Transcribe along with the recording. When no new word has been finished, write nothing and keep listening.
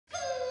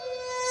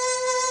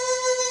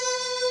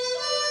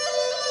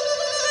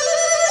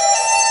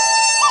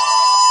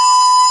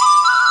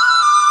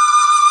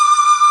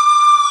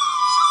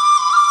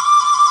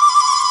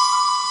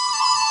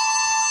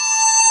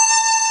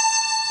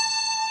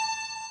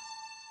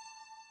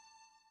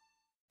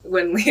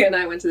when Leah and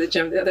I went to the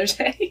gym the other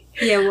day.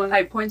 Yeah, what?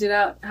 I pointed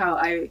out how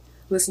I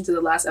listened to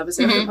the last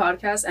episode of the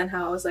podcast and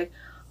how I was like,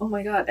 oh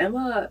my god,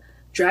 Emma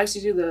drags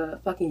you through the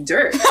fucking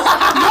dirt. That's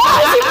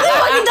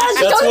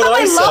what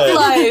I said. Love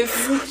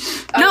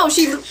life. No,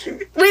 she...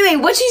 Wait,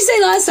 what'd she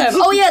say last time?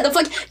 Oh yeah, the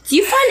fuck... Do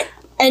you find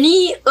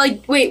any,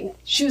 like... Wait.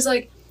 She was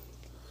like...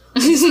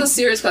 This is a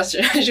serious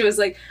question. She was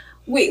like,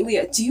 wait,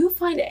 Leah, do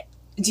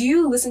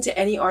you listen to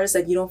any artist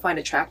that you don't find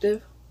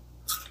attractive?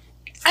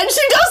 And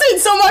she doesn't,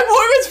 so my point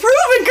was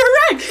proven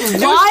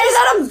correct. Why is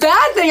that a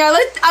bad thing? I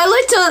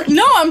like to...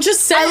 No, I'm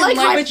just saying.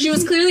 But she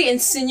was clearly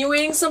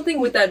insinuating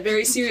something with that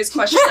very serious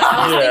question.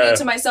 I was thinking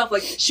to myself,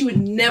 like, she would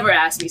never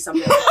ask me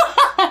something.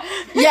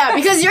 Yeah,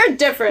 because you're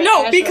different.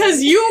 No,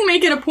 because you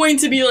make it a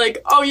point to be like,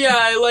 oh yeah,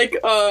 I like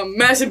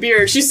Massive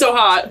Beer, she's so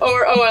hot.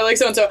 Or, oh, I like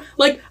so-and-so.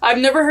 Like, I've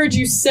never heard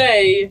you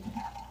say,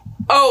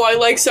 oh, I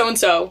like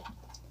so-and-so.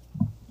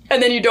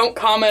 And then you don't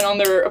comment on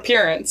their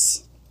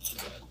appearance.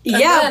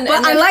 Yeah,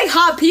 but I like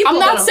hot people. I'm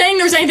not saying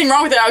there's anything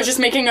wrong with it. I was just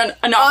making an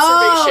observation.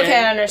 Oh, okay,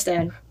 I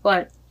understand.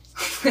 What?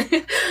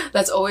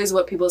 That's always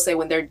what people say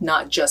when they're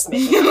not just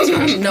making an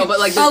observation. No, but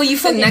like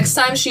the next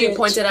time she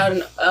pointed out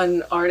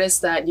an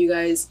artist that you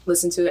guys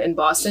listened to in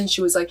Boston,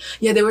 she was like,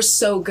 yeah, they were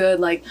so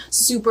good, like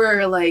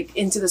super like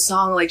into the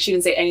song. Like she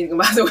didn't say anything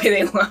about the way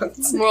they looked.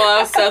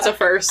 Well, that's a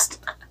first.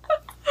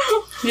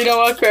 You know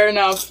what? Fair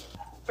enough.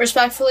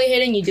 Respectfully,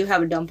 Hayden, you do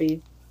have a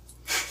dumpy.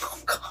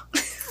 Oh god.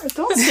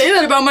 Don't say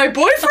that about my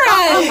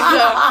boyfriend!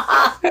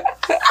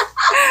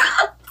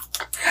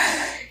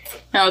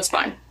 No, it's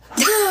fine.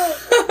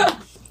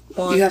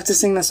 You have to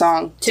sing the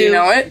song. 2. Do you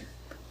know it?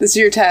 This is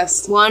your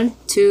test. 1,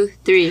 2,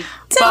 3.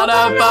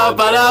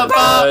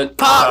 Ba-da-ba-ba-da-ba,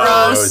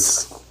 pot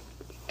roast.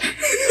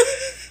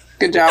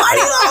 Good job.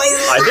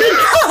 I did it.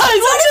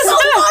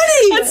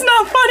 It's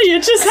not funny,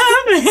 it just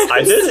happened.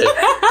 I did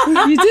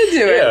it. You did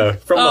do it. Yeah,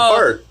 from the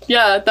heart.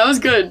 Yeah, that was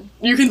good.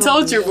 You can tell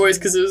it's your voice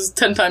because it was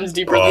 10 times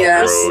deeper than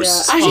Yes. yours.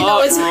 Yeah. Actually,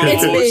 no,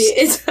 it's me.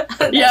 It's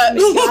yeah.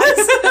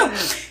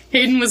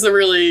 Hayden was the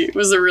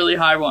really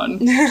high one.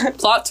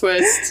 Plot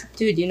twist.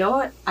 Dude, you know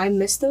what? I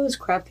miss those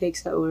crab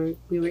cakes that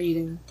we were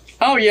eating.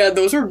 Oh yeah,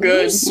 those were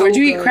good. Where'd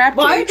you eat crab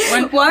cakes?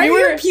 Why are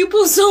your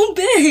pupils so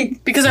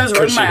big? Because I was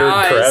rubbing my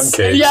eyes. Crab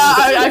cakes. Yeah,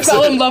 I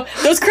fell in love.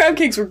 Those crab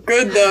cakes were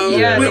good though.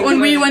 Yeah,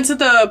 when we went to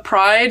the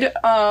Pride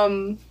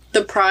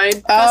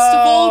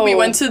festival, we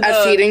went to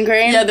the Feed and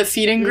Grain. Yeah, the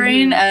Feed and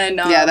Grain, and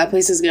yeah, that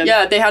place is good.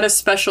 Yeah, they had a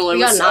special. It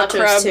We was got nachos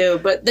crab too,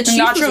 but the cheese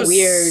nachos was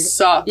weird.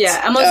 Sucked. Yeah,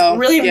 I was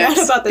really mad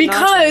about the nachos.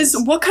 Because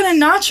what kind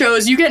of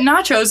nachos? You get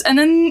nachos, and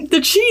then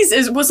the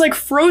cheese was like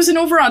frozen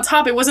over on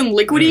top. It wasn't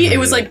liquidy. It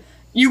was like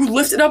you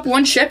lifted up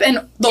one chip,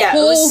 and the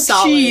whole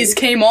cheese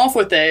came off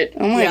with it.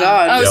 Oh my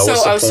god! I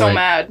was so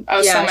mad. I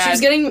was so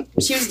mad.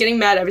 She was getting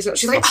mad every time.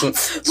 She's like,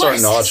 it's not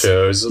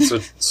nachos.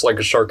 It's like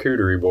a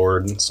charcuterie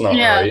board. It's not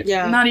right.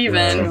 Yeah, not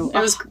even. It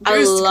was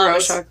I love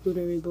gross. a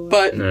charcuterie board.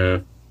 But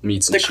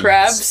meats and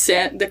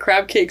the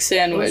crab cake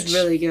sandwich was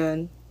really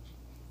good.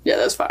 Yeah,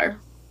 that's fire.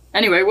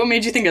 Anyway, what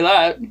made you think of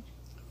that?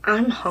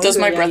 I'm hungry. Does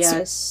my breath?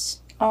 Yes.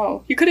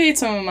 Oh, you could have ate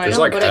some of my. There's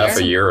like half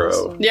a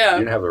euro. Yeah, you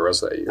can have the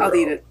rest of that euro. I'll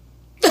eat it.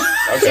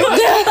 Okay.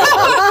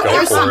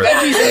 Go for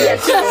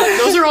it.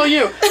 Those are all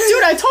you.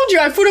 Dude, I told you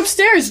I have food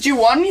upstairs. Do you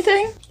want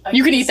anything?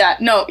 You can eat that.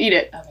 No, eat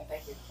it. Okay,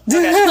 thank you.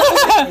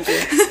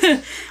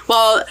 Okay.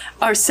 Well,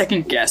 our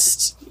second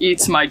guest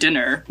eats my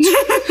dinner. We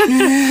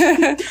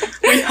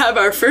have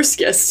our first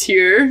guest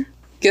here.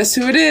 Guess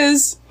who it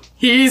is?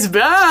 He's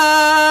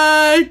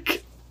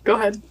back! Go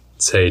ahead.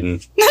 It's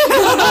Hayden.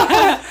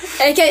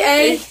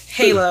 AKA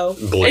Halo.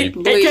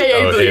 Bleep. AKA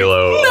Oh, Bleep.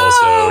 Halo, No!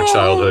 also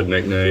childhood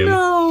nickname.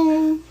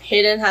 No.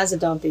 Hayden has a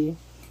dumpy.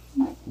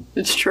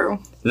 It's true.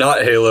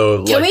 Not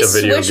Halo, Can like we the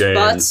video switch game.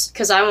 butts?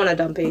 Because I want a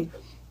dumpy.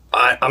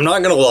 I'm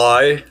not gonna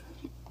lie.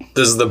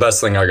 This is the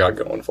best thing I got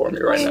going for me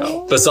right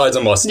now. Besides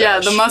a mustache. Yeah,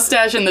 the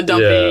mustache and the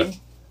dumpy. Yeah.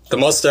 The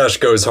mustache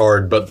goes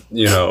hard, but,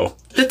 you know.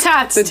 The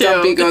tats, The too.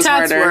 dumpy The goes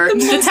tats harder. worked.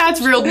 The tats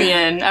reeled me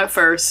in at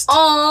first.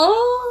 Aww.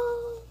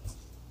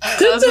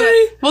 Well, that's what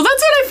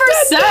I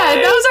first said.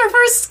 That was our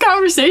first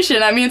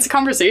conversation. I mean, it's a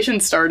conversation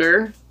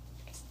starter.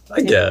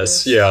 I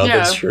guess. Yeah, Yeah.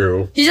 that's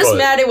true. He's just But-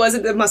 mad it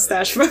wasn't the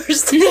mustache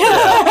first. Yeah,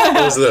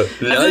 it was the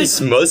nice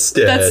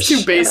mustache. That's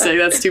too basic.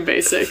 That's too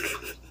basic.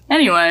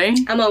 Anyway.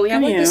 Emma, we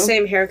have like Anywho. the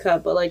same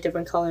haircut, but like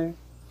different color.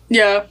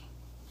 Yeah. We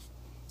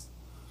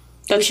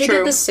That's should true.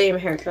 get the same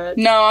haircut.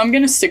 No, I'm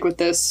gonna stick with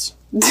this.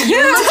 So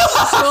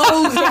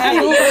gay.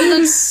 You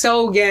look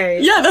so gay.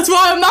 Yeah, that's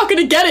why I'm not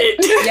gonna get it.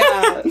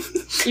 Yeah.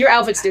 Your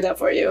outfits do that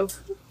for you.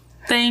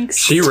 Thanks.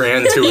 She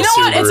ran to a know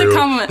what? It's a Subaru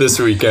compliment. this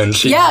weekend.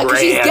 She Yeah, 'cause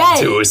she's ran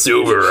gay. to a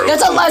Subaru.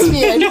 That's a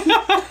lesbian.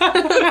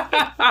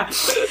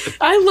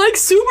 I like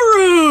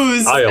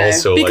Subarus. I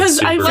also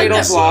because like I Subaru. like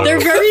them. so- They're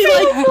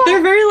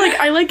very like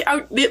I like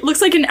out. It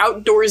looks like an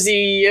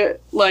outdoorsy,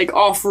 like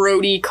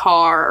off-roady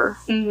car,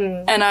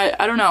 and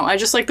I don't know. I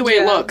just like the way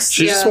it looks.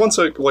 She just wants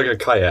a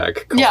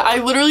kayak car. Yeah, I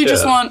literally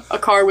just Yeah. want a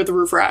car with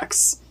roof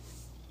racks.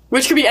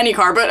 Which could be any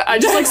car, but I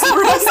just like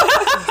Subarus.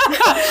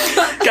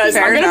 Guys,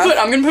 Fair I'm enough.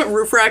 gonna put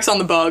roof racks on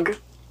the Bug.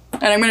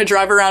 And I'm gonna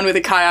drive around with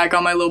a kayak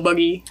on my little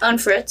buggy. On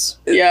Fritz.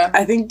 Yeah.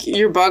 I think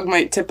your bug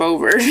might tip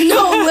over.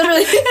 No,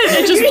 literally.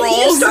 It just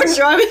rolls Start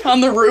driving.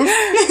 on the roof.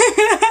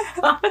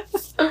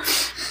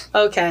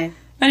 Okay.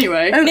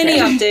 Anyway. Mini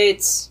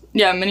updates.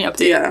 Yeah, mini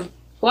update. Yeah.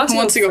 Who wants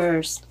wants to to go go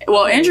first?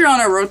 Well,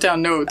 Andriana wrote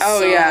down notes.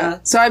 Oh, so- yeah.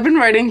 So I've been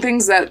writing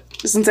things that,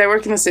 since I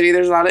work in the city,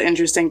 there's a lot of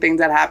interesting things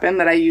that happen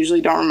that I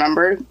usually don't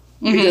remember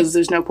because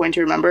there's no point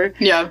to remember.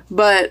 Yeah.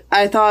 But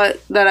I thought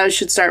that I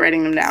should start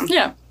writing them down.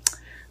 Yeah.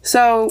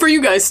 So, For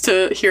you guys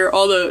to hear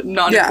all the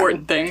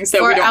non-important things that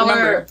For we don't our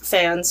remember.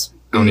 fans.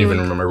 I don't even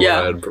remember what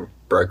Yeah. I had for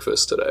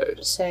breakfast today.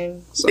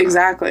 Same. So.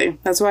 exactly.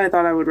 That's why I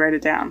thought I would write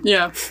it down.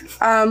 Yeah.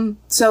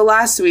 So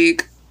last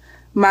week,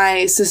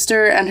 my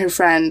sister and her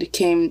friend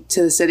came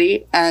to the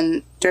city,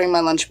 and during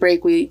my lunch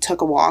break, we took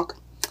a walk.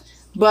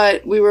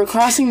 But we were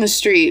crossing the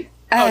street,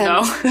 and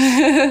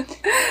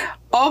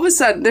all of a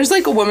sudden, there's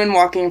like a woman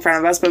walking in front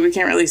of us, but we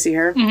can't really see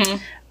her. Mm-hmm.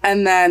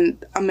 And then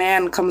a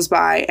man comes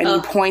by, and he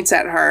points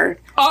at her,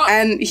 Oh.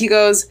 and he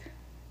goes,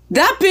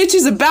 "That bitch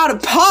is about to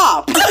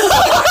pop!"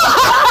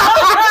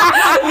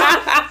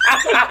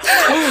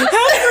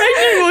 How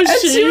pregnant was And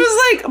she? she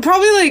was like,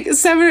 probably like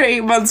 7 or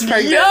 8 months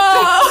pregnant. Damn.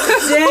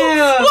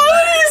 Why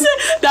would he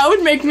say- that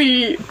would make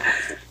me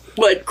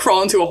like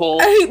crawl into a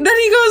hole. And then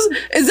he goes,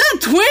 "Is that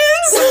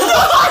twins?"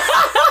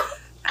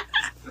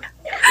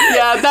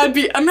 Yeah, that'd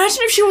be. Imagine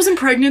if she wasn't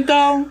pregnant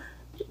though.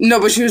 No,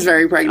 but she was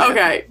very pregnant.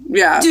 Okay.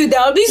 Yeah. Dude,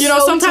 that would be You know,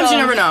 so sometimes tough. you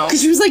never know.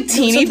 Because she was like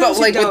teeny, but Sometimes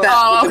you like with don't. that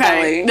Oh, with the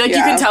okay. belly. Like you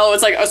Yeah. can tell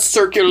it's like a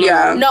circular.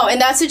 Yeah. No, in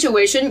that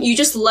situation, you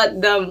just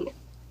let them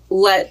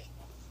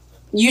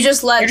You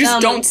just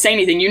don't say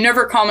anything. You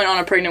never comment on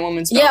a pregnant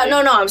woman's belly. Yeah,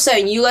 no, I'm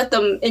saying you let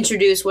them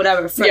introduce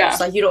whatever first. Yeah.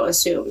 Like, you don't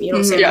assume. You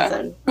don't say Yeah.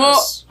 nothing. Well,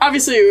 That's-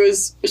 obviously it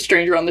was a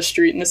stranger on the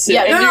street in the city.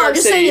 yeah, in no, New no, York I'm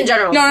just City. saying in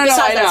general. No,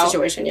 Besides I that know.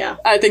 situation, yeah.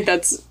 I think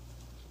that's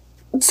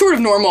sort of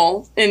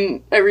normal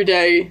in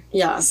everyday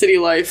Yeah. city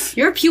life.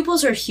 Your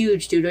pupils are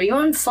huge, dude. Are you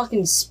on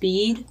fucking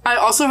speed? I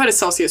also had a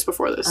Celsius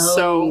before this,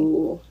 so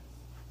Oh,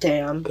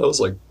 damn. That was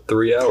like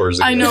 3 hours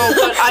ago. I know,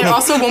 but I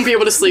also won't be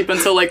able to sleep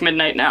until like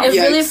midnight now. It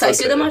Yeah, really affects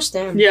you okay. that much?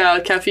 Damn. Yeah,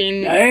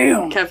 caffeine.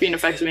 Damn. Caffeine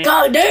affects me.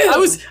 God damn.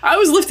 I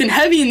was lifting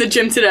heavy in the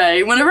gym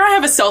today. Whenever I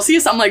have a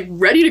Celsius, I'm like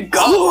ready to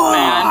go,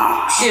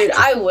 man. Dude,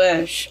 I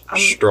wish.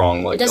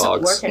 Strong like It doesn't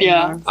dogs. work anymore.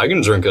 Yeah. I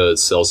can drink a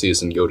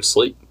Celsius and go to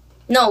sleep.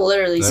 No,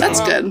 literally. That's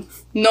same. That's good.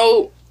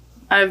 No,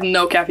 I have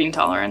no caffeine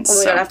tolerance. Oh my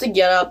so. god, I have to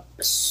get up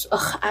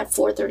at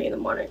 4:30 in the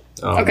morning.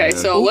 Oh, Okay, man.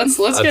 so let's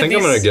I get think these.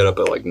 I'm gonna get up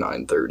at like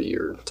 9:30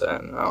 or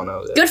 10. I don't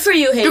know. Good for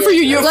you, Hayden. Good for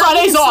you. You have Let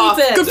Fridays me sleep off.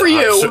 in. Good for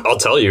you. I'll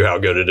tell you how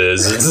good it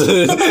is.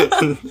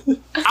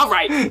 It's All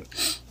right.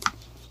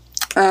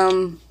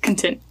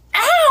 Continue.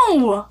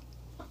 Ow!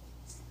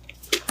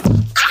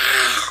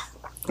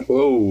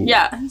 Whoa.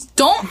 Yeah.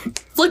 Don't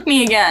flick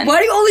me again. Why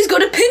do you always go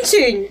to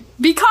pinching?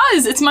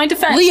 Because it's my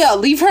defense. Leah,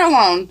 leave her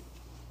alone.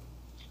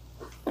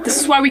 This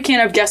is why we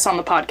can't have guests on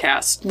the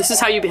podcast. This is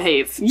how you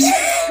behave.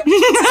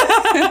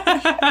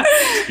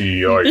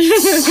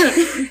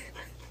 Yikes.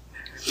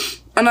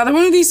 Another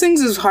one of these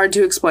things is hard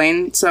to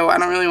explain, so I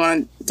don't really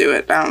want to do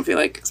it. I don't feel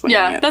like explaining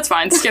Yeah, it. that's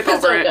fine. Skip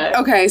over it. okay.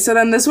 Okay, so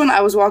then this one, I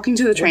was walking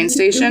to the train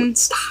station.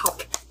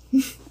 Stop.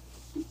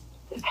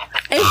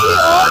 If we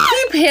all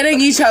keep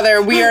hitting each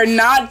other, we are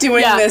not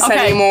doing Yeah, this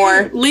okay.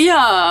 anymore.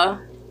 Leah.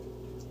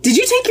 Did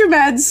you take your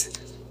meds?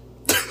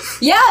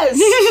 Yes!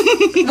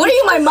 What are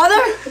you, my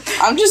mother?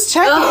 I'm just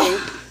checking.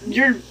 Ugh.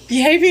 You're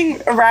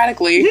behaving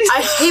erratically.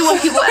 I hate when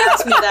people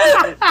ask me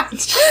that.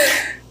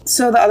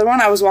 So the other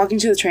one, I was walking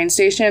to the train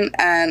station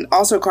and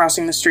also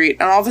crossing the street,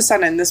 and all of a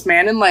sudden, this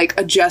man in like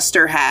a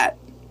jester hat,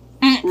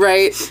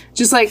 right,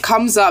 just like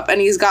comes up,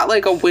 and he's got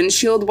like a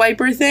windshield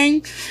wiper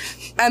thing,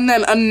 and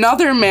then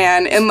another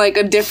man in like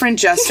a different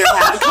jester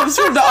hat comes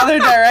from the other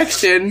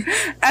direction,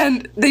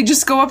 and they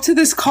just go up to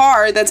this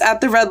car that's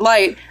at the red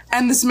light.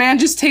 And this man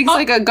just takes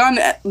like a gun,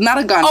 not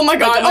a gun. Oh my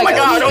god, like oh my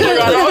god, oh my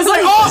god. I was like,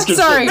 Oh, oh,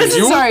 sorry, Did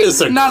you sorry, make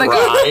this a not a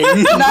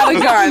gun, crime? not a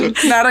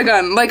gun, not a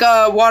gun, like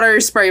a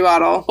water spray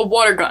bottle, a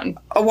water gun.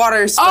 a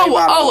water spray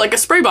bottle. Oh, like a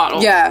spray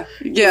bottle. Yeah,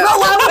 yeah. Bro,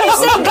 why would you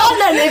say gun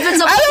then if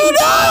it's a I don't know.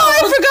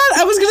 I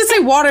forgot. I was gonna say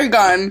water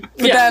gun,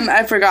 but Yeah. then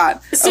I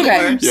forgot. Similar.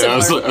 Okay. Yeah, I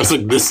was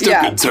like, this took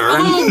Yeah. a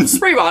turn.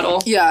 Spray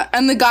bottle. Yeah,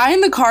 and the guy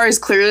in the car is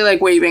clearly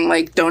like waving,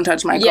 like "Don't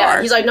touch my Yeah,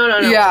 car." he's like, no,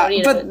 I yeah, don't need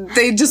it. but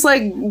they just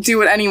like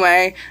do it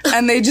anyway,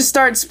 and they just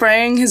start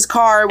spraying his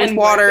car with And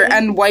water wiping?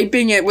 and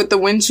wiping it with the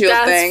windshield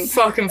That's thing,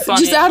 fucking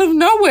funny. just out of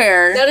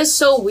nowhere. That is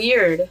so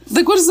weird.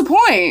 Like, what is the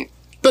point?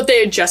 But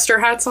they had jester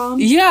hats on.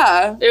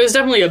 Yeah, It was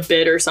definitely a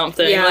bit or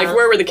something. Yeah. Like,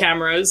 where were the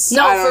cameras?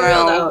 No, I don't for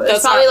real know. though. It's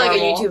That's probably not like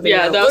normal. a YouTube video.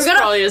 Yeah, that was we're gonna,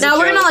 probably as a now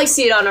we're joke. gonna like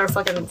see it on our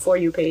fucking For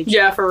You page.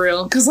 Yeah, for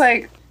real. because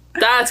like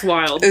That's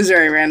wild. it was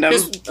very random.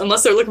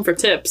 Unless they're looking for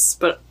tips,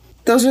 but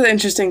Those are the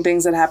interesting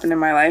things that happened in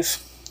my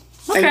life.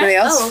 Okay. Anybody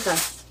else? Oh, okay.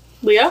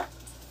 Leah?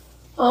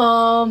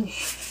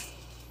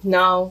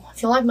 No. I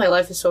feel like my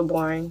life is so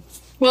boring.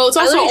 Well, it's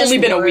also literally only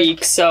just been a work.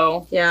 week,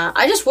 so Yeah,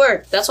 I just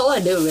work. That's all I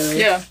do, really.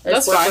 Yeah, I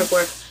just that's fine.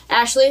 work.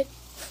 Ashley?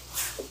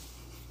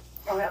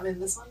 Oh, I'm in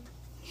this one?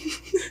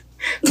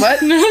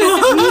 What?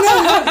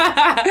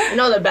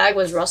 No, the bag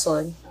was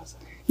rustling.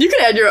 You can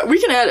add we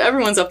can add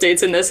everyone's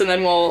updates in this, and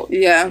then we'll.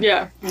 Yeah.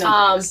 Yeah.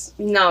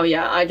 No,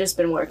 yeah, I just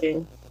been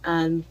working,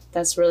 and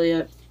that's really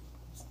it.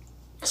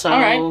 So. All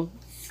right.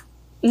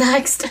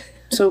 Next.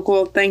 So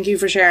cool. Thank you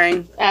for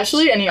sharing.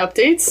 Ashley, any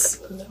updates?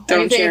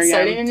 Don't Anything share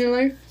exciting again. in your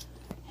life?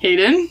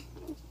 Hayden?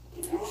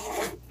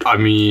 I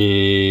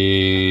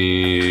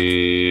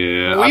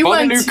mean, I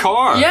bought a new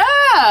car. Yeah.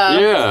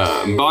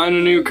 Yeah, I'm buying a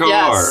new car.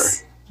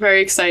 Yes.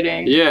 Very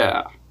exciting.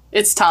 Yeah,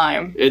 It's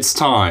time. it's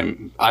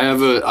time. I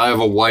have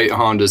a white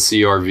Honda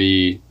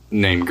CRV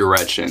named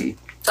Gretchen,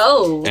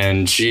 Oh.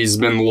 and she's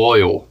been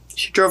loyal.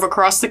 She drove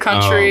across the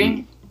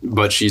country.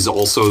 But she's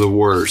also the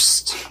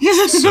worst.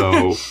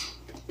 So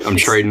I'm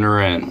trading her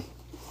in.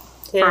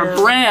 For a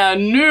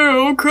brand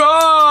new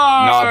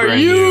car. Not brand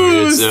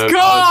new. It's Used a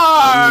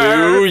car.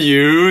 new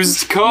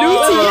used car. New to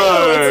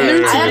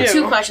you. I have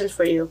you. 2 questions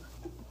for you.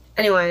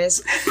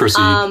 Anyways,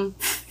 Proceed.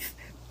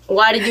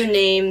 why did you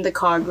name the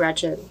car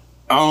Gretchen?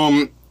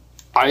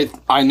 I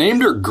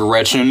named her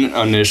Gretchen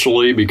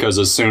initially because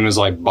as soon as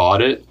I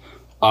bought it,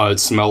 it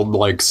smelled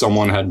like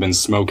someone had been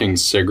smoking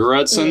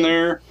cigarettes in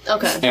there.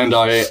 Okay. And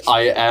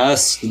I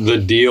asked the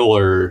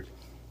dealer,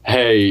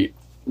 hey,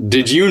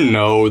 did you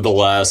know the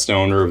last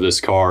owner of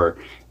this car?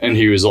 And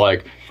he was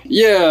like,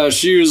 yeah,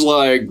 she was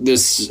like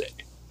this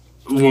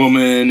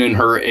woman in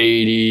her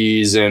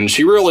 80s, and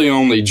she really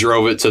only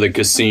drove it to the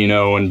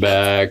casino and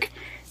back.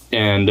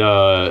 And,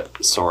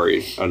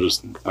 sorry,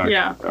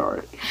 Yeah. All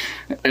right.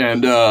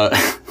 And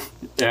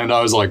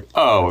I was like,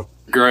 oh,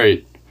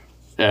 great.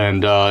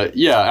 And,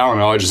 yeah, I don't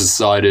know, I just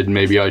decided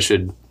maybe I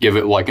should give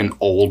it like an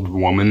old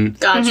woman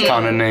Gotcha.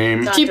 kind of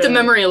name. Gotcha. Keep the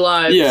memory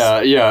alive.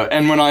 Yeah.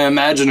 And when I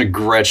imagine a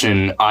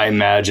Gretchen, I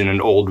imagine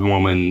an old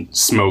woman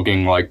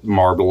smoking like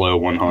Marlboro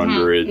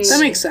 100s. That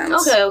makes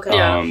sense. Okay.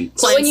 Yeah.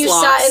 So when you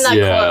sat in that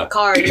Yeah.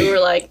 car, you were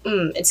like,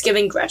 it's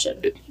giving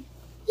Gretchen.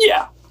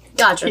 Yeah.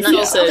 Gotcha. He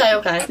Nice. feels it.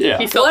 Okay. Yeah.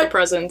 He felt What the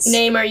presence.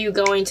 Name are you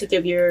going to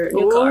give your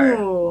new car?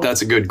 Ooh.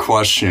 That's a good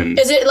question.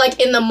 Is it like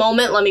in the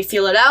moment, let me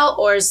feel it out,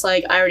 or is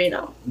like I already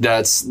know?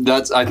 That's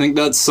I think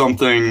that's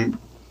something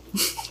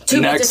To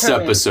be next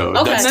determined. episode.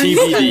 Okay. That's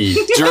TBD.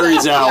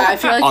 Jury's out. Yeah, I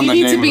feel like on you the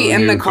need to name be of the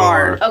in the new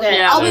car. Okay,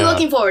 Yeah. I'll be Yeah.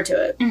 looking forward to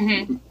it.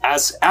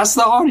 Ask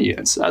the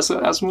audience. Ask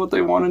them what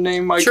they want to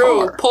name my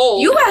True. car.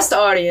 Poll. You asked the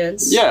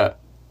audience. Yeah.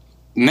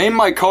 Name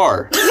my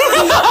car.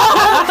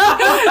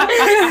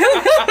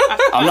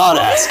 I'm not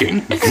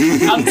asking.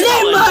 I'm Name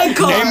telling. my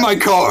car. Name my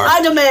car.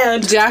 I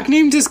demand. Jack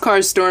named his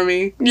car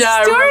Stormy. Yeah,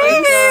 I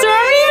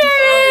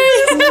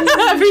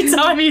remember. Every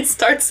time he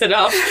starts it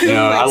up.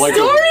 Yeah, I like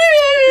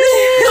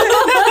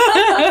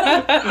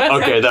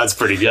Okay, that's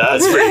pretty good.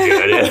 That's pretty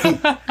good.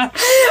 Yeah.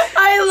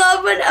 I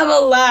love when Emma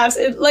laughs.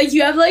 Like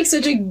you have like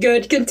such a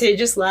good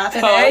contagious laugh,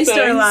 and I start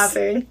thanks.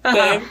 laughing.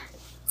 Thanks.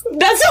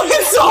 That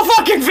sounded so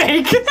fucking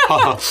fake.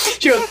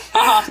 She goes,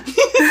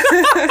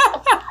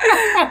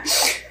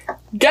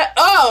 Get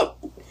up!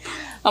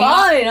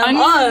 Fine, I'm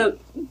up.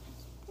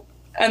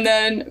 And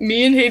then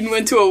me and Hayden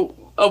went to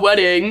a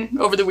wedding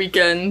over the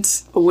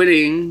weekend. A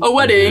wedding. A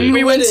wedding.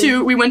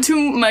 Mhm. We went to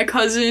my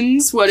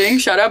cousin's wedding.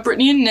 Shout out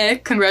Brittany and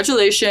Nick.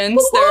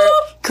 Congratulations. They're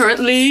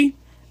currently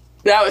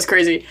that was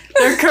crazy.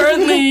 They're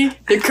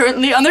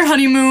currently on their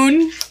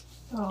honeymoon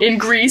in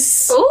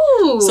Greece.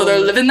 Ooh. So they're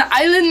living the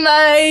island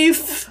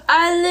life.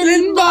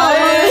 Island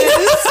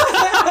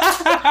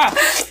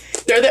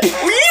They're the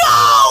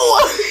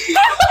Yo!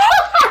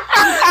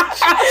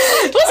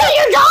 Was that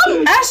your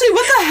gum? Ashley,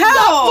 what the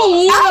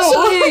hell?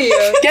 Ashley.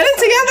 Get it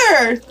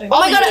together. Oh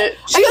my god,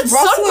 I got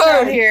rustling out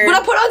sunburned. here. But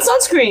I put on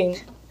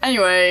sunscreen.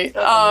 Anyway,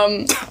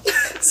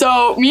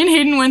 so me and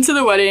Hayden went to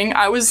the wedding.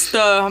 I was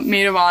the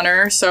maid of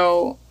honor,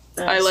 so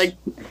I like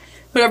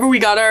whatever we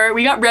got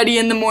ready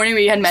in the morning.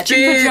 We had matching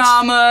Speech.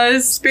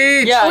 pajamas.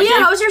 Speech. Yeah, Oh yeah,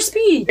 dude, how was your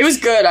speech? it was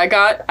good. I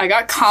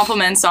got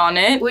compliments on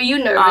it. Were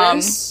you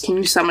nervous? Can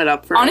you sum it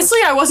up for Honestly,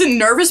 I wasn't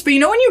nervous, but you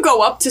know when you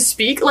go up to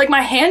speak, like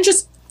my hand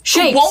just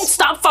Shakes. won't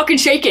stop fucking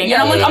shaking. Yeah.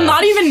 And I'm like, I'm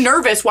not even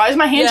nervous. Why is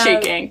my hand Yeah.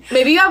 shaking?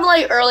 Maybe you have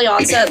like early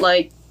onset,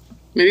 like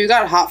Maybe you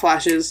got hot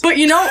flashes. But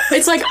you know,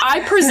 it's like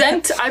I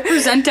present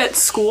at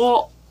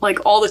school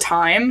like all the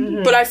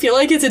time, but I feel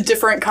like it's a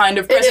different kind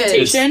of is.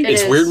 presentation. It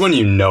It's is. weird when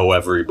you know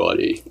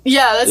everybody.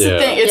 Yeah, that's the Yeah.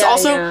 thing. It's Yeah,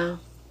 also yeah.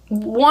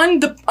 one,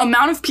 the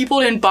amount of people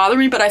didn't bother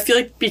me, but I feel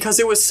like because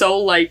it was so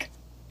like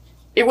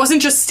it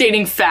wasn't just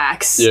stating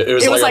facts. Yeah,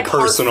 it was like a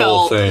personal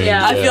heartfelt. thing.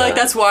 Yeah. I feel like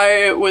that's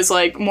why it was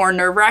like more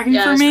nerve wracking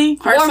Yeah, for it's me.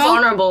 more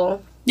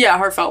vulnerable. Yeah,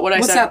 heartfelt. What I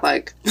What's said. that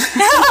like?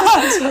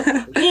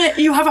 Yeah,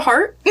 you have a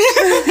heart.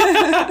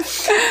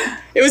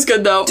 It was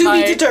good though. To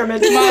be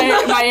determined.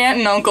 my aunt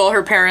and uncle,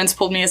 her parents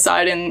pulled me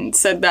aside and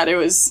said that it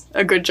was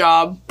a good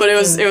job, but it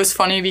was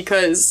funny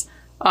because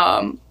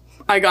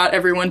I got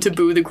everyone to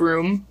boo the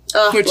groom,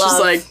 which is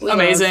like We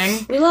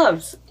amazing. We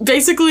love.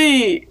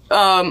 Basically,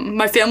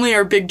 my family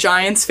are big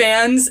Giants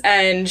fans,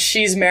 and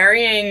she's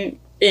marrying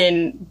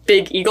in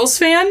big Eagles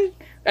fan,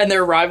 and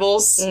they're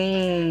rivals. So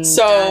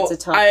that's a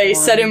tough I one.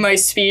 said in my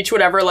speech,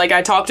 whatever, like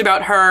I talked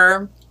about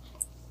her,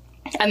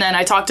 and then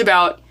I talked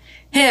about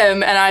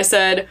him, and I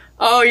said,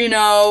 oh, you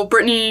know,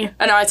 Brittany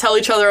and I tell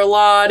each other a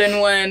lot,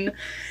 and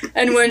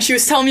when she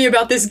was telling me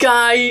about this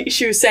guy,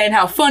 she was saying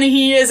how funny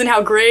he is and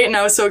how great, and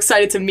I was so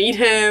excited to meet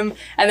him.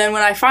 And then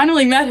when I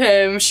finally met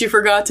him, she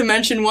forgot to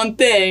mention one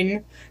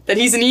thing, that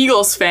he's an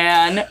Eagles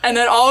fan. And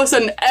then all of a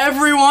sudden,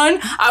 everyone,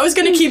 I was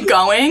gonna keep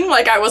going,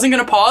 like I wasn't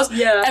gonna pause.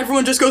 Yeah.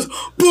 Everyone just goes,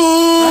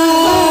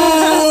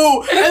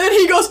 boo! And then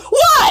he goes,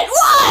 what?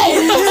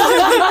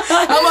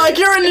 I'm like,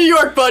 you're in New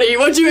York, buddy.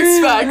 What'd you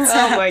expect?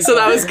 Oh my god. So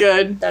that was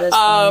good. That is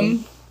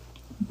funny.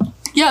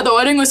 Yeah, the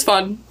wedding was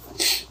fun.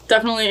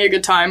 Definitely a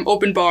good time.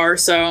 Open bar,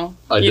 so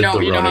you know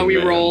how we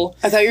roll.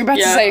 I thought you were about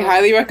to say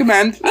highly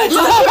recommend.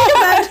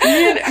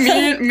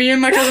 me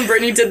and my cousin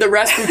Brittany did the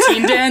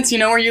Rasputin dance, you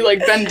know, where you like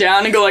bend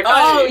down and go like,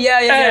 Oh, hey, yeah.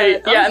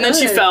 hey. Oh, Yeah, and then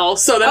she good. fell,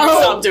 so then we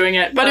stopped doing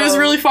it. But it was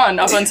really fun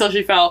up until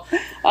she fell.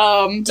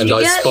 And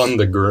I spun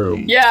the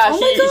groom. Yeah, Oh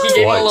my he God. gave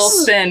me a Twice. little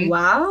spin.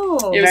 Wow.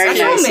 It was Very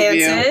cute. nice of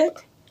you.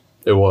 romantic.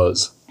 It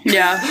was.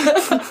 Yeah.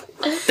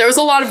 There was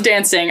a lot of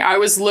dancing. I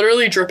was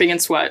literally dripping in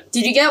sweat.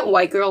 Did you get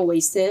white girl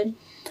wasted?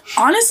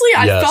 Honestly,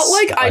 I Yes, felt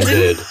like I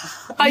didn't.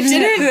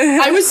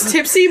 I was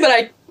tipsy,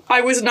 but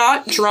I was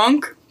not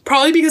drunk.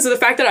 Probably because of the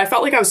fact that I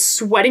felt like I was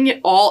sweating it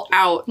all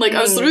out. Like,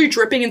 I was literally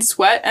dripping in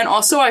sweat. And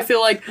also, I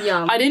feel like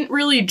Yum. I didn't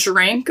really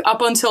drink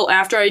up until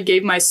after I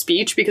gave my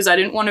speech because I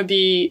didn't want to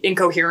be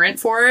incoherent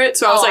for it.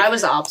 So I was like, I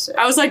was the opposite.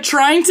 I was like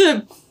trying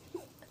to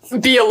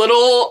be a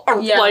little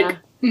like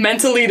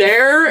mentally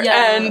there.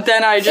 Yeah. And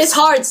then I just. It's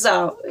hard,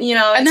 so, you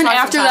know. And then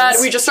after that,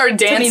 we just started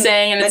dancing.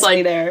 And it's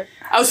like. there.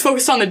 I was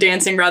focused on the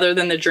dancing rather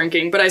than the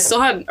drinking, but I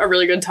still had a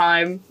really good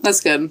time.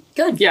 That's good.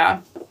 Good. Yeah.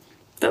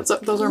 Those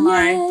are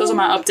my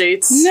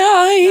updates.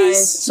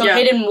 Nice. So Yeah.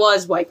 Hayden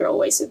was white girl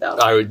wasted, though.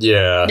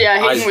 Yeah,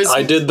 Hayden was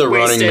I did the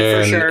running wasted for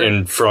man sure.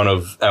 in front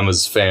of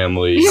Emma's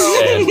family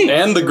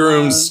and the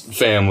groom's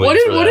family. What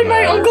for did that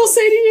my matter. uncle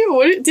say to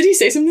you? Did he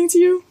say something to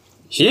you?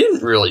 He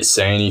didn't really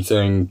say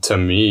anything to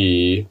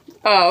me.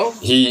 Oh.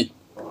 He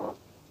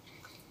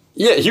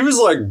was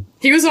like,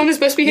 He was on his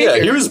best behavior.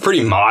 yeah, he was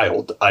pretty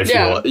mild, I feel.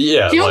 Yeah. Like.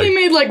 Yeah, He like, only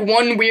made like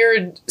one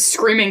weird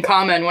screaming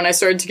comment when I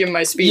started to give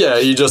my speech. yeah,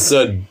 he just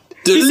said,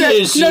 He said,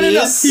 delicious.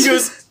 no. He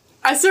goes,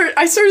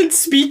 I started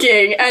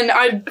speaking and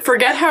I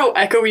forget how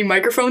echoey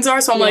microphones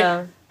are, so I'm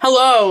like,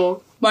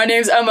 hello, my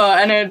name's Emma,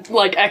 and it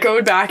like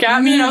echoed back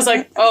at me, and I was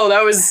like, oh,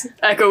 that was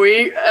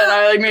echoey, and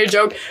I like made a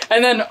joke,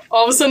 and then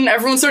all of a sudden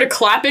everyone started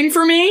clapping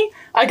for me.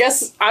 I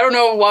guess, I don't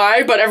know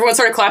why, but everyone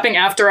started clapping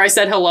after I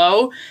said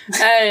hello,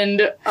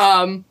 and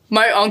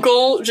my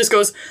uncle just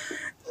goes,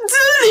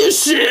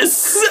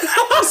 delicious!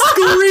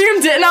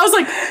 Screamed it, and I was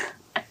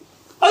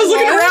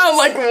looking around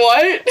like,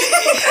 what?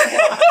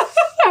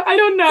 I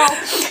don't know.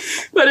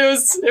 But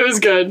it was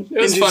good. It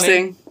was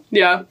Interesting. funny.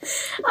 Yeah.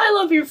 I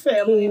love your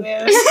family,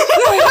 man.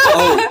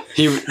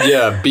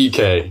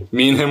 BK.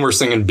 Me and him were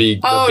singing the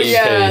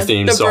BK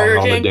theme the song Burger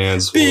on the King.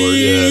 dance floor.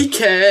 Yeah.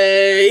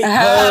 BK.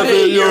 Have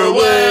it your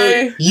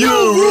way. You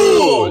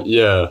rule.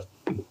 Yeah.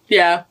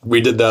 Yeah.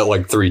 We did that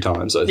like 3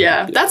 times, I think.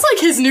 Yeah. That's like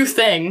his new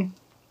thing.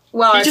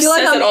 Wow, He I just feel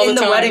like says it all I'm in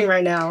the the time. wedding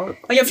right now.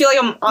 Like, I feel like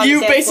I'm on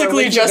You the dance floor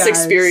basically with just you guys.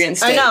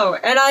 experienced I it. know,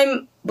 and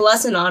I'm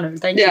blessed and honored.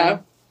 Thank Yeah. you.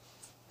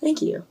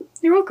 Thank you.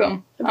 You're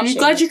welcome. I'm Appreciate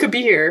glad it. you could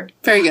be here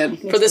Very good.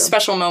 for this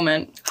special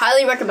moment.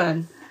 Highly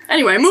recommend.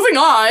 Anyway, moving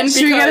on.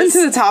 Should we get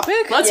into the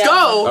topic? Let's Yeah.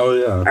 go. Oh,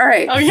 yeah. All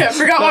right. Oh yeah, I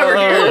forgot why we're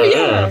here.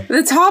 Yeah.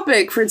 The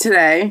topic for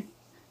today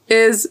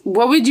is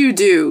what would you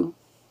do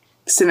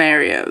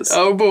scenarios.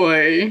 Oh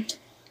boy.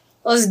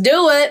 Let's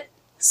do it.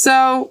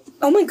 So,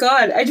 Oh my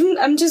god,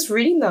 I'm just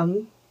reading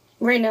them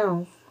right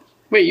now.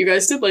 Wait, you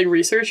guys did like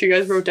research? You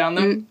guys wrote down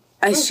them?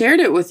 I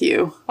shared it with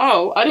you.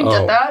 Oh, I didn't Oh.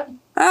 get that.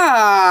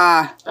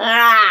 Ah.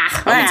 Ah.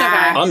 It's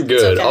okay. I'm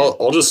good. okay.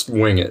 I'll just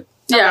wing it.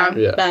 Yeah.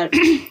 Yeah.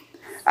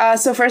 Bad.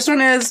 So first one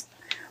is,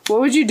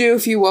 what would you do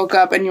if you woke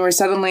up and you were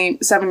suddenly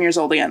 7 years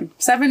old again?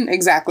 7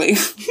 exactly.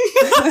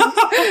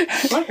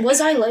 What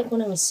was I like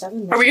when I was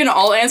 7? Are we gonna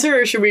all answer,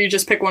 or should we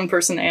just pick one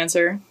person to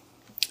answer?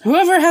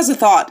 Whoever has a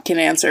thought can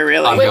answer,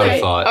 really. I've got a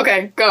wait. thought.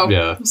 Okay, go.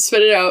 Yeah.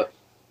 Spit it out.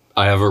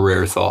 I have a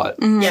rare thought.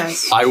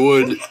 Yes. I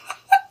would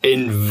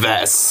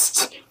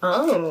invest.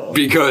 Oh.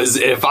 Because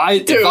if I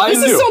Dude,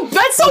 knew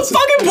that's so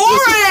fucking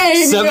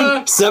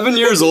boring! 7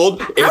 years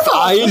old, if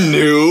I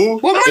knew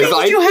What money if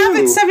I did you have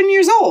knew- at 7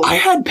 years old? I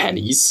had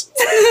pennies.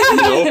 You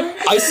know,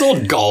 I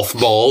sold golf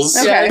balls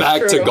Okay.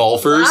 back True. to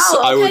golfers.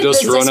 Wow, I would okay,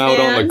 just run out on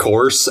businessman. the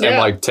course and Yeah.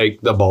 like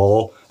take the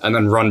ball and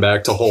then run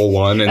back to hole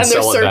 1 and And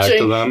they're sell it back to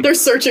searching. them. They're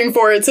searching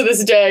for it to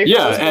this day. for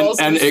Yeah, those balls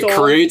and we it stole.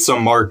 creates a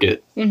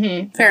market.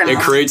 Fair It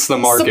enough. creates the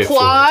market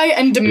supply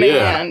and for it.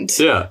 demand.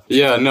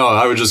 Yeah. No,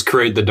 I would just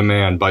create the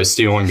demand by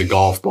stealing the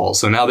golf ball.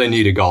 So now they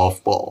need a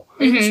golf ball.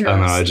 And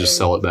then I just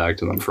sell it back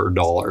to them for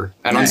 $1.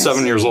 And I'm Nice.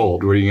 7 years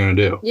old. What are you going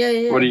to do?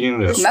 Yeah. What are you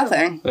going to do?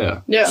 Nothing. Yeah,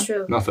 Yeah.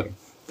 True. nothing.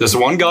 This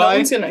one No guy...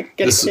 one's gonna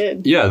get a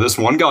kid. Yeah, this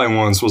one guy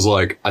once was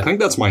like, I think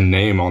that's my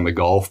name on the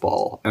golf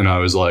ball. And I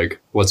was like,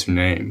 what's your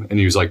name? And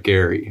he was like,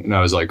 Gary. And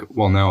I was like,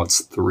 well, now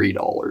it's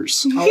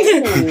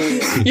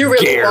 $3. You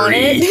really Gary. want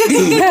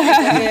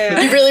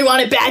it? You really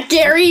want it back,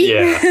 Gary?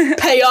 Yeah.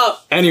 Pay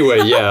up.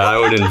 Anyway, yeah, I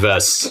would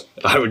invest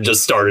I would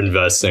just start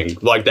investing.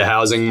 Like the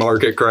housing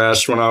market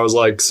crashed when I was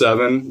like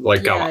 7.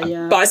 Like, come on.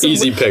 Yeah.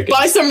 Easy pickings.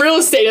 Buy some real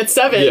estate at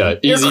 7. Yeah,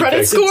 Your easy credit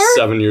pickings, score?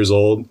 7 years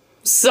old.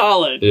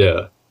 Solid.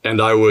 Yeah.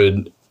 And I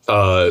would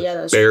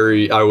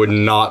I would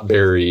not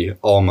bury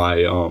all my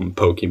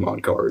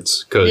Pokemon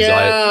cards. Because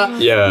I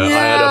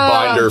had a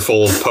binder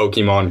full of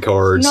Pokemon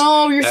cards.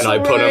 No, you're and so I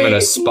put them in a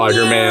right.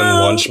 Spider-Man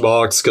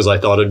lunchbox because I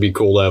thought it'd be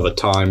cool to have a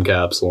time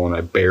capsule, and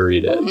I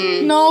buried it.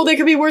 No, they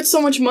could be worth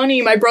so much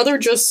money. My brother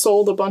just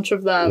sold a bunch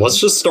of them. Let's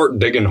just start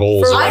digging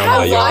holes For- around I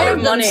my have yard.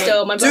 them money.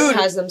 still. My brother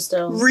Dude. has them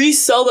still.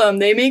 Resell them.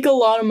 They make a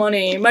lot of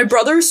money. My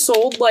brother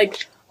sold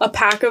like a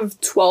pack of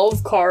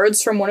 12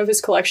 cards from one of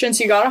his collections.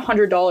 He got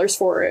 $100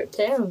 for it.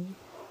 Damn.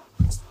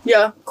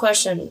 Yeah.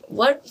 Question: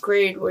 what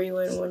grade were you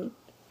in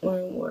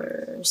when we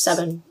were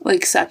 7?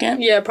 Like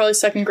second? Yeah, probably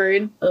 2nd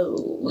grade.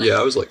 Oh. Yeah,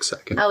 I was like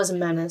 2nd. I was a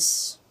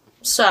menace.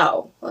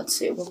 So let's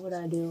see. What would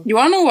I do? You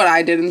want to know what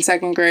I did in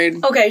 2nd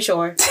grade? Okay,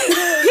 sure.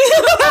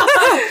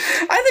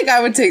 I think I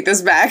would take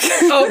this back.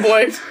 Oh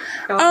boy.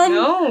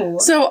 No.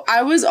 So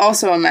I was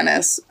also a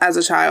menace as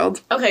a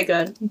child. Okay,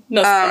 good.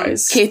 No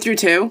surprise. K through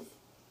 2,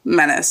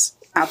 menace.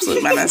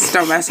 Absolute menace.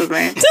 Don't mess with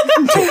me.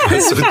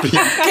 This would be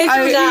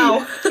Okay,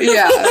 now.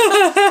 Yeah,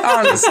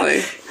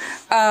 honestly.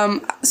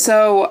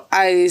 So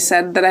I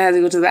said that I had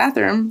to go to the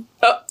bathroom.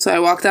 Oh. So I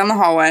walked down the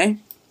hallway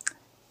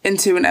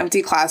into an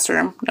empty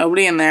classroom.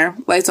 Nobody in there.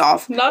 Lights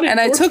off. Not in and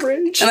I took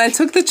Northridge. and I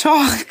took the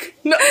chalk.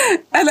 No.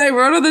 And I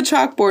wrote on the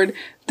chalkboard,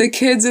 "The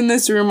kids in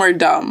this room are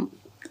dumb."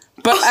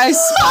 But I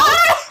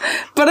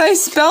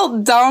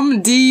spelled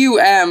dumb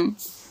D-U-M.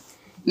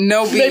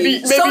 No B. Maybe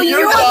So you're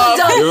you're dumb.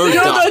 the dumb- You're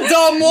You're dumb. the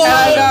dumb one. And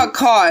I got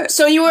caught.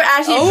 So you were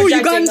actually Oh,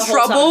 you got projecting in the whole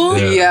trouble?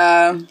 time.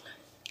 Yeah.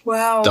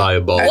 Wow.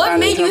 diabolical. What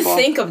made you Trouble.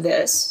 think of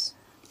this?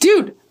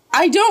 Dude,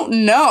 I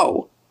don't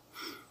know.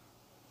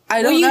 I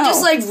Were don't you know.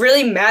 just like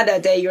really mad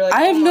that day? You're like,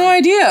 I have oh no my-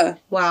 idea.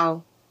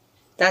 Wow,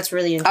 that's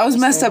really interesting. I was a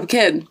messed up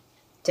kid.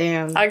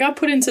 Damn. I got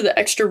put into the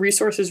extra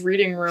resources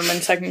reading room in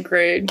 2nd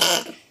grade.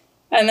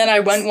 And then I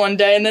went one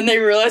day, and then they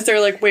realized, they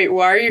were like, wait,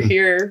 why are you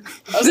here?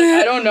 I was like,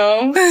 I don't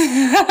know.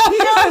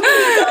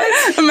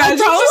 Imagine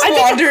just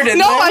wandered in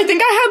No, there. I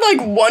think I had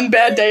like one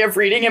bad day of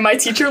reading, and my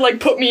teacher like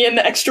put me in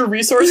the extra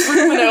resource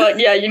room, and they're like,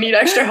 yeah, you need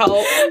extra help.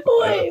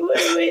 Wait.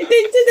 They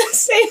did the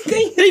same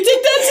thing. They did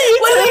that to you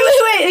too.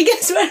 Wait.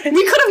 Guess what?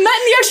 We could have met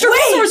in the extra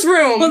resource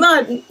room. Hold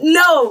on.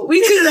 No,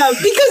 we couldn't have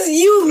because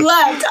you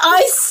left.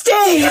 I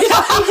stayed.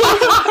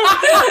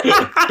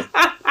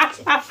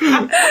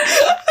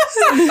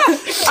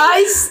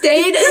 I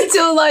stayed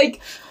until like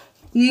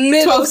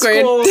middle 12th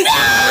grade. school.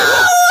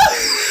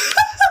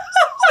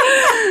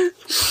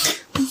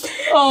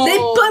 Oh, They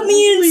put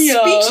me in Leah.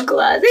 speech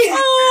class.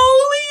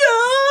 Oh,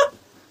 Leah.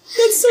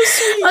 That's so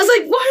sweet. I was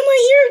like, why am I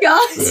here,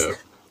 guys? Yeah.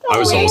 I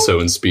was also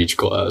in speech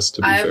class,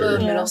 to be I have fair. a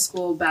middle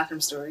school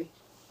bathroom story.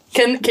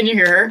 Can you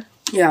hear her?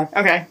 Yeah.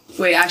 Okay.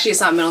 Wait, actually,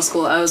 it's not middle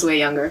school. I was way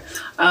younger.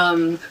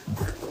 So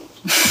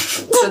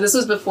this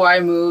was before I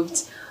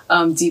moved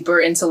deeper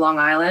into Long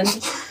Island,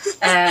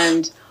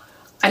 and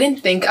I didn't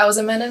think I was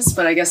a menace,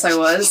 but I guess I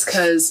was,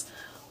 because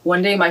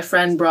one day my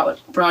friend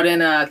brought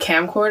in a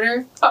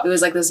camcorder. It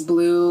was like this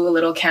blue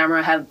little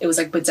camera. It was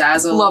like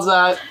bedazzled. Love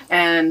that.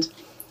 And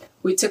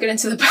we took it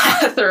into the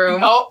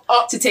bathroom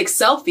to take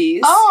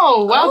selfies.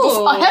 Oh, wow.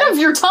 Oh. Ahead of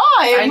your time.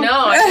 I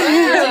know. We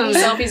were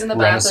taking selfies in the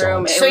bathroom.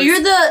 Renaissance. So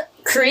you're the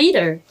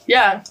creator.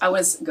 Yeah. I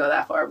wouldn't go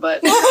that far,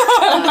 but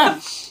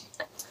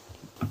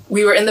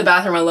we were in the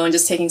bathroom alone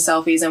just taking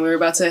selfies, and we were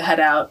about to head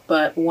out,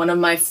 but one of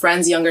my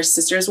friend's younger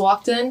sisters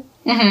walked in,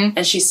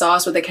 and she saw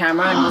us with the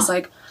camera and was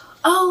like,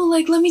 oh,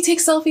 like, let me take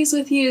selfies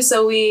with you.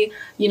 So we,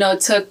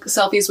 took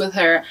selfies with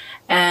her,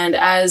 and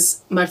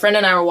as my friend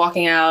and I were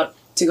walking out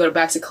to go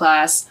back to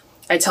class,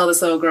 I tell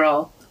this little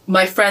girl,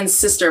 my friend's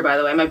sister, by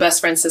the way, my best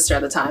friend's sister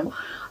at the time,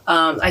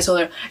 I told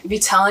her, if you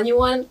tell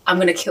anyone, I'm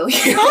gonna kill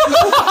you.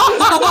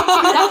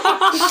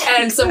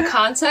 And some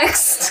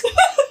context,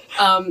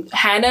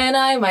 Hannah and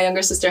I, my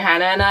younger sister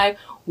Hannah and I,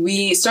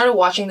 we started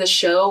watching this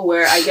show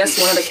where I guess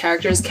one of the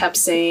characters kept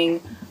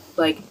saying,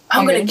 like,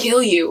 I'm gonna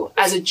kill you,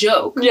 as a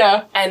joke.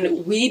 Yeah.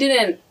 And we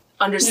didn't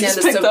understand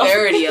the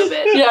severity of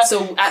it. Yeah.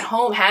 So at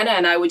home, Hannah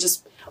and I would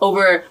just,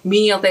 over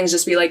menial things,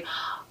 just be like,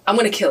 I'm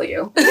gonna kill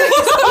you.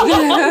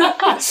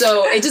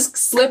 So it just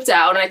slipped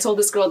out, and I told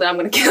this girl that I'm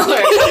gonna kill her.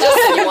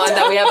 Tell anyone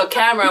that we have a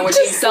camera and we're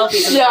taking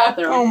selfies in the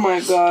bathroom. Oh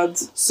my god.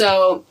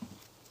 So,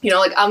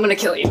 I'm gonna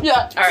kill you.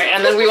 Yeah. All right,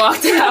 and then we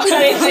walked out.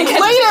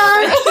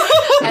 Later.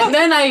 And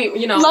then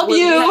Love we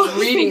you. have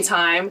reading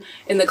time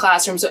in the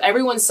classroom, so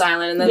everyone's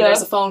silent, and then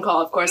there's a phone call,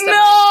 of course, that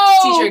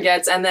No! my teacher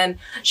gets, and then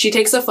she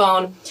takes the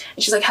phone, and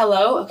she's like,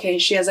 hello? Okay,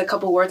 she has a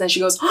couple words, and she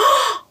goes,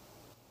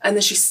 and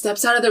then she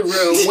steps out of the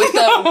room with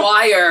the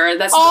wire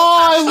that's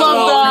I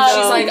love that.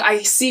 She's like,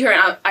 I see her,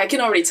 and I can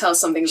already tell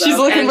something's She's up.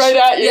 looking And right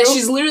at you. Yeah,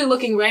 she's literally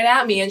looking right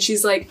at me, and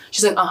she's like,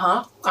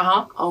 uh-huh.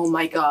 Oh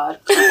my god.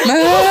 So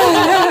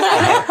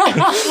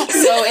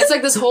it's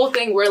like this whole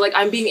thing where like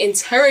I'm being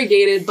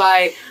interrogated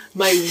by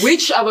my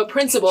witch of a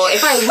principal.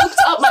 If I looked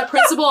up my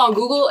principal on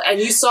Google and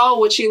you saw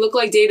what she looked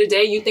like day to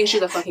day, you'd think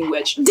she's a fucking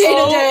witch. Day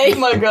to day. Oh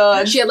my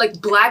god. She had like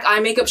black eye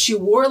makeup. She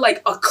wore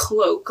like a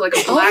cloak, like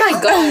a black. Oh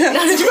my god.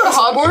 Did you go to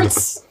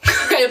Hogwarts?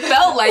 It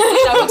felt like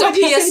I went to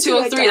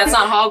PS203. That's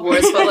not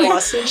Hogwarts, but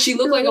like she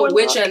looked like a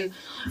witch, and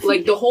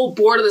like the whole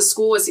board of the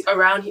school was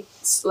around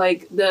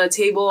like the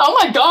table. Oh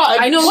my god.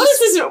 I know. What is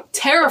this?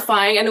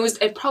 Terrifying, and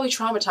it probably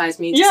traumatized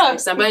me to some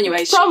extent. But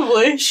anyway,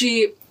 probably.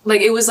 She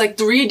like it was like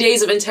 3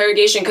 days of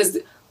interrogation because.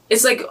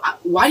 It's like,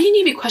 why do you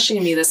need to be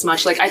questioning me this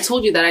much? Like, I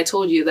told you that I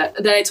told this girl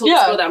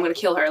that I'm gonna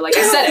kill her. Like,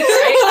 I said it,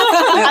 right?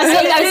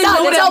 I didn't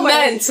know what it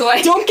meant.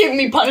 Like, don't give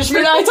me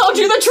punishment. I told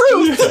you the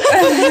truth.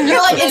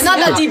 You're like, it's not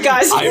that deep,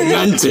 guys. I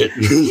meant it.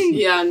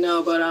 Yeah,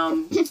 no, but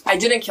I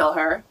didn't kill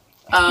her.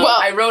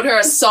 I wrote her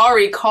a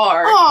sorry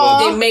card.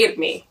 They made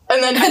me.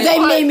 And then they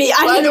made me.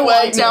 I by the didn't way,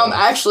 want to. now I'm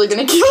actually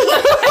gonna kill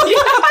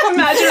you.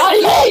 Imagine. I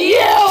hate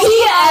you.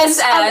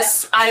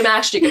 P.S.S. I'm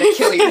actually gonna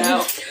kill you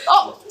now.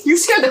 Oh, you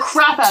scared the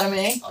crap out of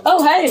me.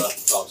 Oh, hey.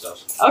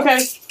 Okay,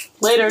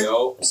 later.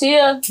 Yo, See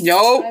ya.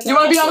 Yo. You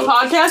want to be on the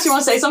podcast? You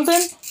want to say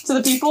something to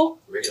the people?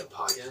 radio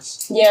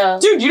podcast? Yeah.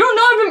 Dude, you don't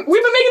know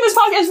we've been making this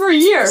podcast for a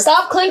year.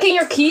 Stop clinking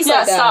your keys Yeah,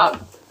 like that. stop.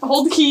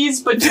 Hold the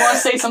keys, but do you want to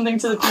say something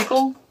to the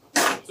people?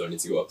 Do I need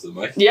to go up to the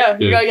mic? Yeah,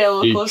 you gotta get a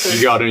little closer.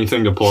 You got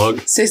anything to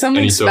plug? Say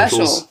something Any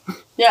special. socials?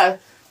 Yeah.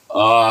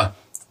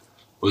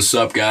 What's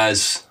up,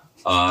 guys?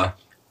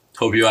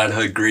 Hope you had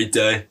a great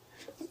day.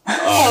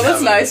 Oh,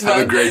 that's nice, man.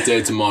 Have a great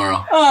day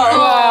tomorrow.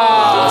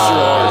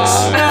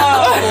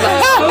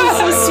 That was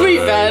so sweet,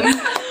 Ben.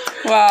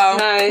 Wow.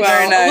 Nice.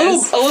 Very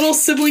nice. A little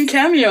sibling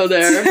cameo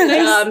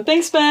there.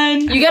 Thanks,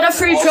 Ben. You get a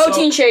free Also-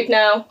 protein shake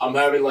now. I'm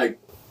having like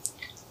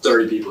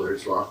 30 people here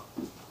tomorrow.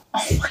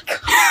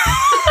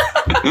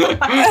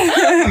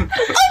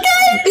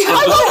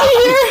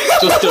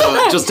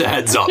 Just a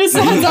heads up. Just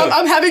a heads up,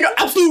 I'm having an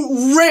absolute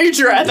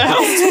rager at the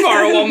house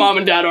tomorrow while mom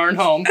and dad aren't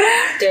home.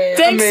 Damn.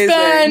 Thanks, Amazing.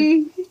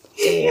 Ben.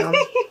 Damn.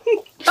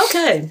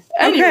 Okay.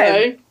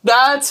 Anyway,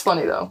 that's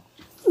funny though.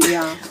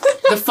 Yeah.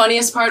 The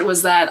funniest part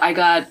was that I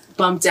got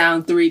bumped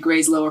down 3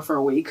 grades lower for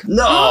a week.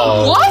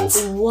 No. What?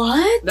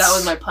 What? That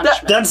was my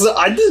punishment. That's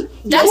I did.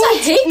 That's a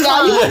hate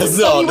crime. Yes,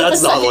 no,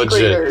 that's not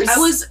legit.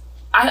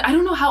 I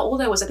don't know how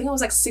old I was. I think I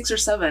was like 6 or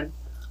 7.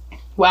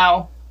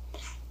 Wow.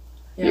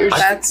 Yeah.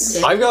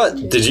 That's I got.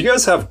 Did you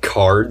guys have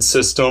card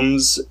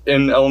systems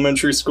in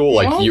elementary school?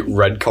 Like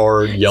red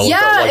card, yellow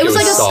card. Yeah, Like it was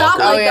like a soccer?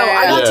 stoplight. Oh, yeah, though.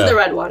 I got to yeah. the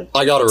red one.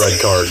 I got a red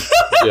card.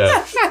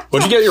 Yeah.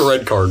 What'd you get your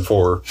red card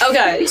for?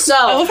 Okay, I so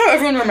love how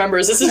everyone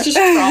remembers. This is just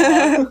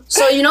trauma.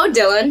 you know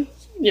Dylan,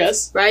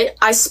 Yes. right?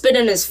 I spit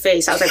in his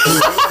face. I was like,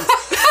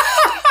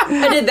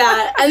 I did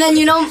that, and then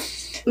you know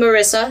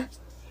Marissa.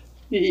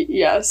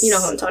 Yes. You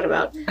know who I'm talking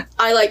about.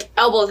 I like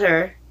elbowed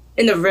her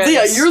in the ribs.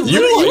 Yeah, you're You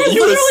literally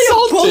a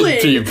assaulted bully.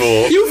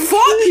 people. You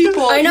fought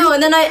people. I know,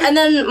 and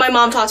then my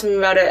mom talked to me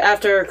about it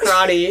after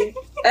karate,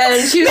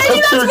 and she was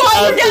Maybe that's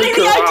why you're getting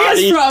the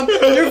ideas from.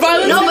 You're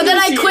violent. no, but then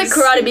I quit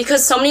tendencies. karate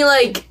because somebody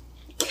like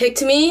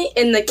kicked me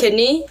in the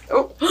kidney,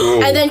 Oh.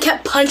 and then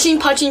kept punching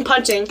point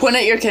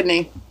at your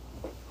kidney.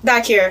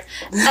 back here,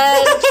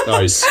 and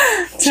Nice.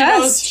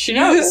 She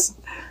knows.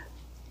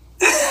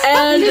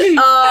 and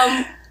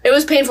it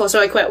was painful, so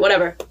I quit.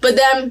 Whatever. But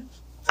then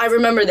I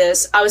remember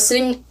this. I was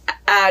sitting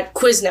at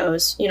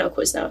Quiznos. You know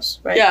Quiznos,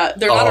 right? Yeah,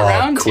 they're not Oh,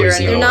 around here Quiznos.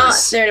 anymore. They're not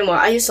Nice. there anymore.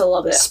 I used to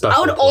love it. Special I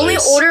would only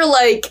place. order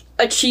like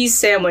a cheese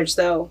sandwich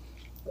though.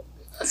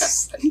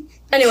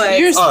 Anyway,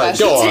 You're All right,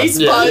 special. go on. Taste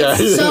Yeah,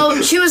 buds. yeah.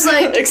 so she was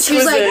like,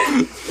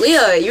 Exquisite.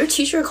 Leah, your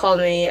teacher called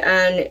me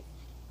and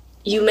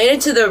you made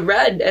it to the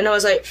red, and I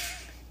was like,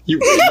 You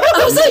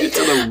was Made like- it to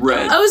the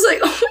red. I was like,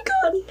 oh my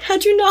god,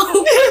 how'd you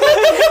know?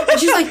 And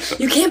she's like,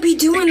 you can't be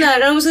doing that.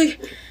 And I was like,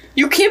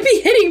 You can't be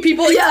hitting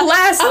people in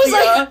class. I was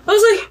Leah.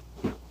 like,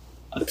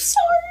 I'm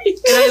sorry.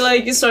 And I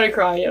like started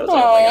crying. I was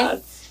like, oh my Aw.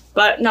 god.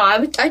 But no, I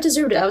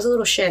deserved it. I was a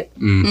little shit.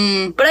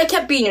 But I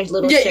kept being a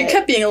little Yeah, shit. you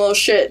kept being a little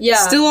shit. Yeah.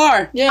 Still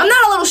are. Yeah. I'm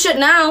not a little shit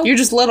now. You're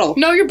just little.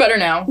 No, you're better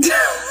now.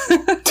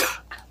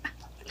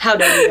 How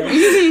dare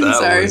you?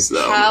 Sorry.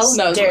 How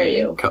No, dare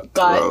you?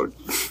 Cutthroat.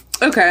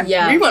 Okay.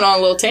 Yeah. We went on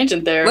a little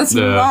tangent there. Let's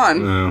move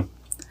on. Yeah.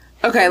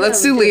 Okay, let's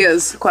do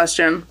Leah's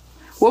question.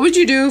 What would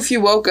you do if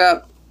you woke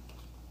up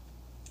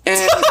in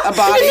a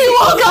body You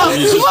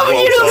just What would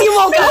you do if you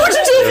woke up? What would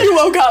you do if you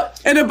woke up?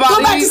 in a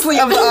body back to sleep.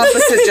 of the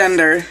opposite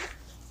gender?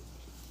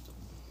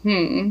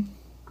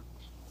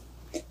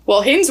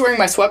 Well, Hayden's wearing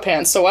my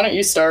sweatpants, so why don't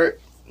you start?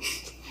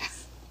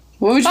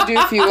 What would you do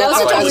if you That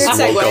woke was up such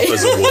a I weird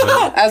just woke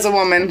up segue. as a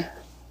woman.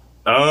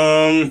 as a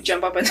woman?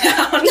 Jump up and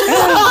down.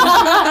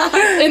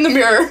 In the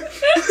mirror.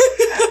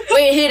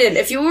 Wait, Hayden,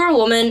 if you were a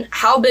woman,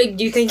 how big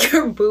do you think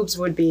your boobs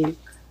would be?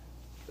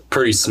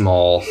 Pretty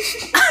small.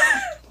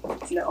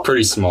 No.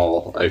 Pretty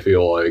small, I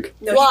feel like.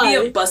 No, Why? he'd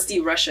be a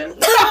busty Russian.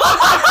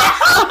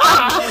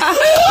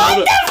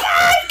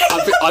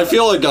 I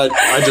feel like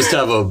I just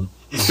have a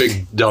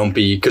big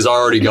dumpy, because I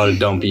already got a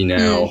dumpy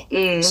now.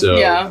 So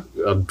Yeah.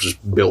 I'm just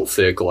built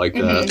thick like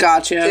that.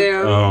 Gotcha.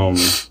 Damn.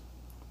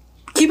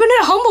 Keeping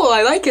it humble,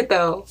 I like it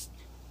though.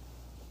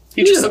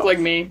 You just look like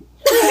me.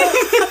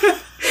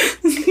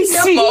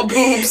 Small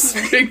boobs,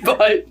 big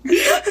butt.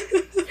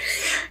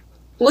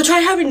 We'll try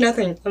having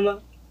nothing, Emma.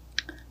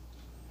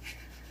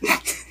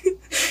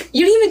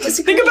 You didn't even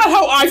disagree. Think about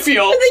how I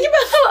feel. Think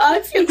about how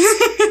I feel.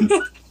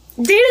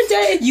 Day to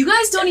day. You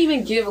guys don't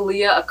even give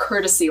Leah a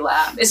courtesy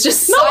laugh. It's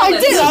just No, I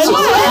silence. did.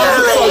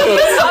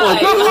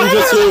 You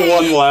just hear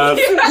one laugh.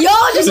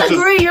 Y'all just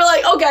agree. You're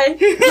like, okay,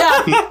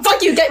 yeah,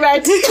 fuck you, get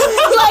right.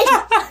 Like,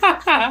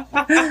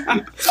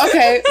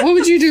 Okay, what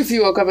would you do if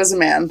you woke up as a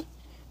man?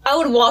 I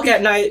would walk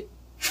at night.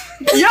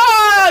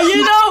 Yeah, you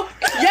know,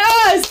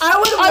 yes. I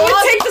would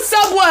take the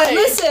subway.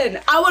 Listen,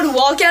 I would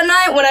walk at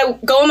night when I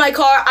go in my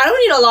car. I don't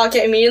need to lock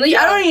it immediately.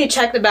 I don't need to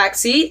check the back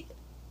seat.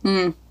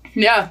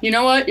 Yeah, you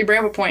know what? You bring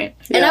up a point.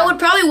 And I would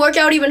probably work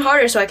out even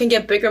harder so I can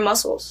get bigger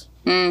muscles.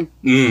 That's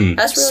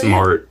really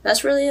smart. It.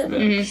 That's really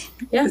it.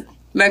 Yeah.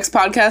 Next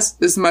podcast,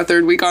 this is my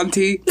 3rd week on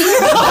T.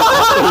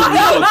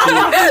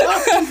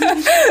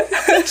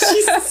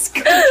 Jesus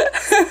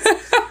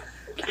Christ.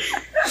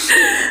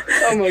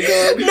 Oh my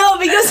god. No,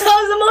 because that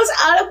was the most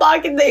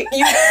out-of-pocket thing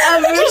you've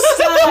ever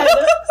said.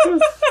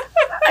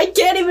 I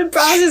can't even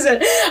process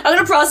it. I'm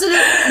gonna process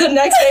it the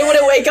next day when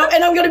I wake up,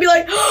 and I'm gonna be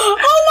like, oh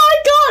my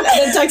god!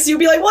 And then text you,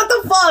 be like, what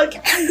the fuck?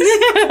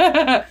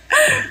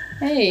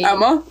 Hey.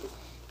 Emma?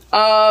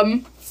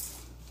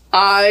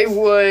 I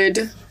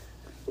would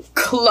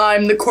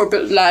climb the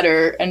corporate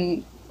ladder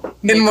and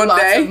make In one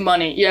lots day? of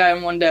money. Yeah,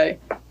 in one day.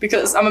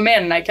 Because I'm a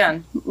man and I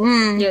can.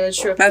 Yeah, that's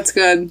true. That's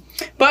good.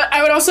 But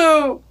I would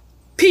also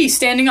pee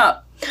standing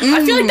up.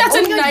 I feel like that's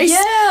a nice... yeah.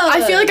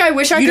 I feel like I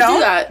wish I You could don't? do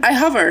that. I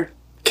hover.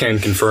 Can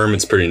confirm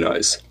it's pretty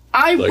nice.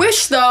 I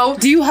wish, though...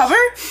 Do you hover?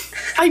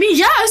 I mean,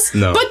 yes,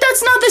 No. but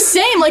that's not the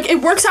same. Like, it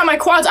works out my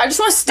quads. I just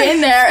want to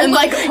stand there and,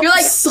 like, You're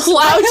like,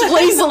 slouch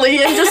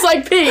lazily and just,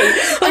 like, pee. Like,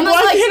 I'm why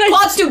like, can't I...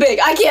 quad's too big.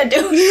 I can't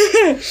do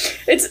it.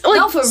 It's, like,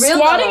 No, for real,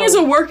 squatting though. is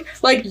a work...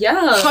 Like, Yeah.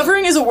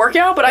 hovering is a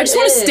workout, but I just It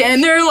want to is.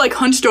 stand there, like,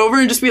 hunched over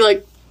and just be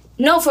like...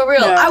 No, for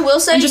real. Yeah. I will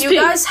say, And just you pee.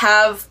 guys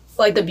have,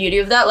 like, the beauty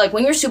of that. Like,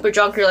 when you're super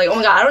drunk, you're like, oh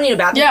my god, I don't need a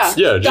bathroom. Yeah.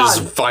 Yeah, just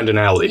Done. find an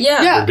alley.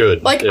 Yeah. Yeah. We're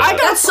good. Like, Yeah. I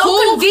got That's so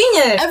pull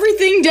convenient.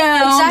 everything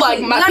down. Exactly. Like,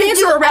 You my gotta pants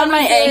do are around my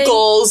everything.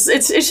 ankles.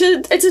 It's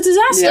a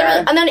disaster.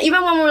 Yeah. And then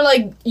even when we're,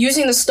 like,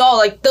 using the stall,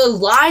 like, the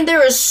line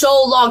there is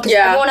so long because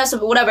Yeah. everyone has to,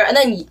 whatever. And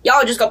then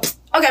y'all just go,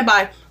 okay,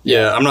 bye.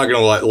 Yeah, I'm not gonna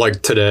lie.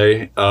 Like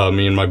today,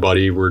 me and my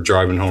buddy were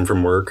driving home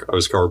from work. I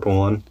was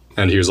carpooling,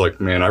 and he was like,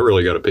 "Man, I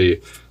really gotta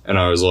pee." And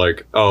I was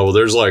like, "Oh, well,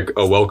 there's like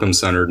a welcome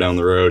center down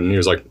the road." And he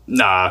was like,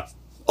 "Nah,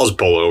 I'll just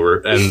pull over."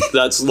 And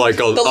that's like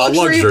a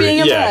luxury of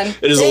being a yeah, man.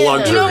 it is a Damn.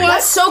 luxury. You know what?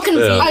 That's so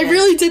convenient. I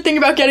really did think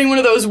about getting one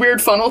of those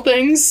weird funnel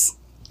things.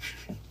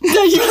 No,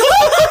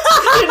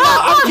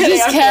 I'm You kidding.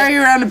 just I'm carry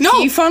around a No.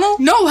 pee funnel?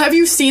 kidding. No, have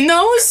you seen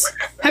those?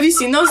 Have you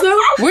seen those though?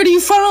 Where do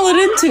you funnel it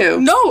into?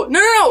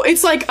 No.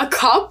 It's like a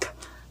cup.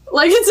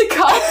 Like it's a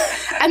cup,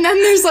 and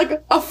then there's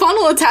like a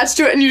funnel attached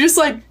to it, and you just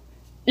like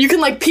you can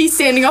like pee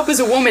standing up as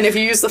a woman if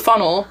you use the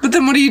funnel. But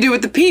then what do you do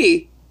with the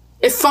pee?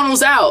 It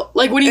funnels out.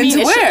 Like what do you Into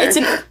mean? where? It's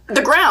in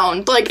the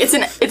ground. Like it's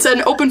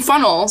an open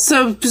funnel.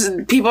 So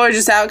people are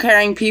just out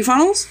carrying pee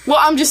funnels? Well,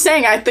 I'm just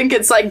saying. I think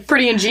it's like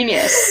pretty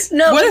ingenious.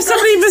 No, What if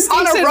somebody mistakes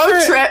On a it road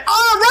for, trip.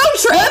 On a road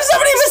trip. What if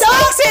somebody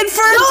mistakes it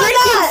for a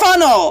drinking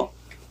funnel?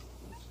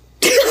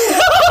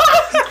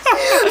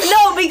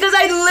 No, because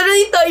I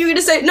literally thought you were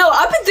gonna say, no,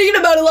 I've been thinking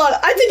about it a lot.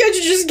 I think I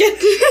should just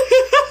get...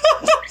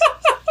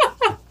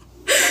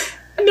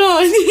 No,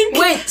 I think.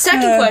 Wait,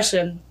 second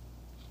question.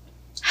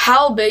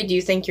 How big do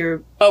you think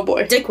your Oh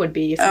boy. dick would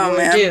be if you Oh, were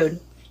man. a dude?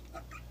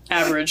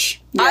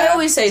 Average. I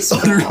always say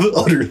small.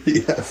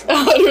 Utterly.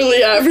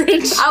 Utterly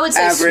average. I would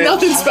say Average. small.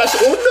 Nothing special.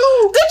 Oh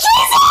no! The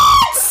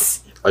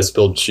Cheez-Its! I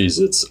spilled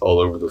Cheez-Its all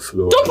over the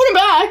floor. Don't put them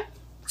back.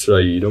 Should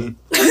I eat them?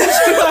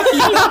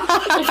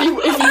 If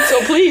you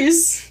so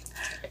please.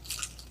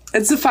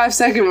 It's a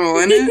 5-second rule,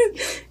 isn't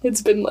it?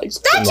 It's been like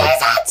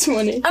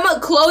 20. Emma,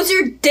 close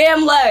your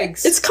damn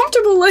legs. It's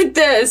comfortable like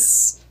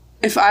this.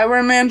 If I were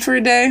a man for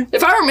a day,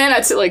 If I were a man,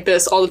 I'd sit like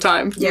this all the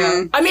time.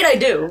 yeah. I mean, I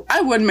do. I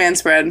would man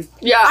spread.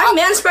 Yeah, I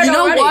man-spread You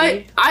know already.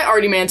 what? I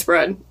already man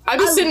spread. I'd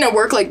be sitting at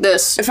work like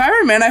this. If I were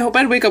a man, I hope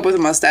I'd wake up with a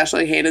mustache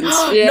like Hayden's.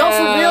 Yeah. No,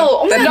 for real.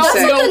 Oh my That'd god, be that's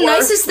sick. like the work.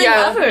 nicest thing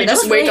Yeah, ever. you That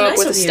just was wake really up nice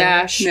with a of you.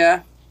 stash.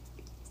 Yeah.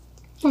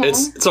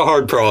 It's a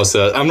hard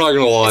process. I'm not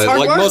gonna lie. hard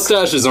Like work.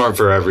 mustaches aren't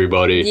for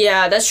everybody.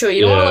 Yeah, that's true.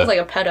 You don't want to Yeah. look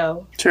like a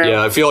pedo. True.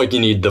 Yeah, I feel like you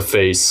need the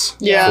face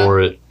Yeah.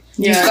 for it.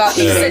 You've got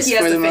the Yeah. face He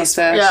has for the the face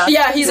for it. mustache.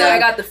 Yeah. Yeah, he's I like,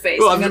 got the face.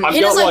 Well, I'm I've gonna-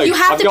 He got was like, like you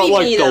have I've to got be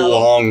like me, the though.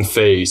 long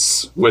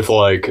face with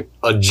like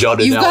a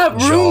jutted You've out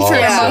got room jaw, for a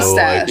so,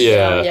 mustache. Like,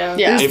 yeah. yeah.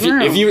 Yeah. There's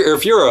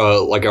If you're a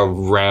like a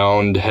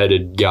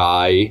round-headed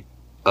guy,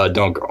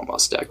 don't grow a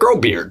mustache. Grow a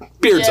beard.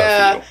 Beards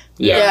Yeah. are for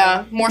you.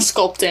 Yeah. More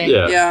sculpting.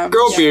 Yeah. Yeah.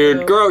 Grow a Yeah.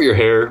 beard. Grow out your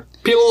hair.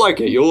 People like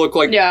it. You'll look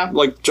like Yeah.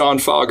 like John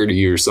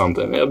Fogerty or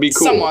something. It'll be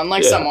cool. Someone.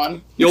 Yeah.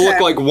 Someone. You'll look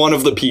Okay. like one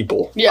of the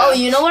people. Yeah. Oh,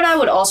 you know what I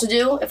would also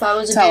do if I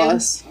was a Tell dude?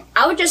 us. I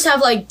I would just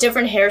have like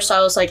different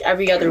hairstyles like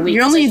every other week.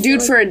 You're only a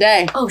dude for a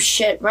day. Oh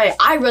shit! Right.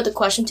 I read the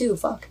question too.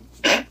 Fuck.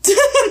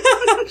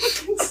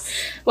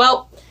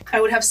 Well, I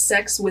would have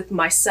sex with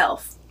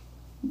myself.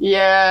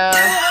 Yeah.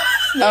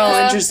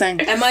 Oh, interesting.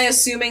 Am I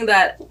assuming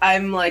that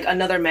I'm like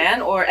another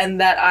man, and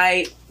that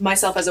I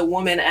myself as a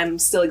woman am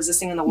still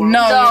existing in the world? No,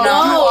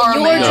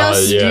 you are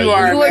just you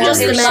are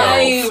just the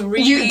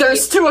man.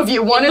 There's two of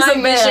you. One is a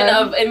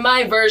man. In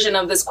my version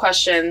of this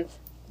question,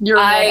 You're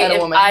a man and a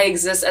woman. I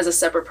exist as a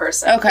separate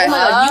person. Okay. Oh my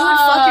god, you would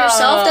fuck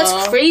yourself?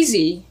 That's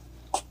crazy.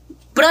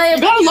 But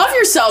You gotta love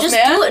yourself, just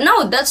man. do it.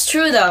 No, that's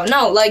true though.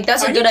 No, like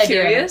that's a good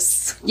idea.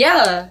 Curious?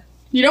 Yeah,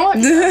 You know what?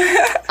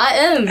 I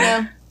am.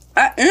 Yeah.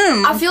 I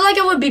am. I feel like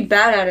I would be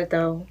bad at it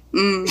though.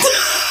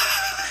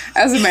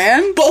 As a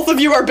man? Both of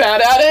you are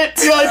bad at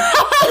it. You're like,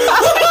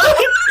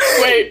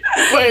 wait.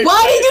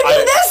 Why did you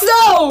do this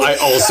though? I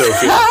also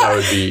feel like that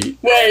would be.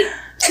 Wait.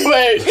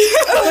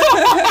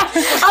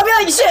 I'll be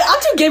like, shit, I'm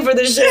too gay for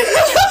this shit.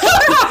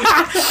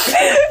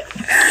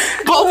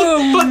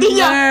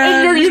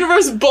 In your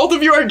universe, both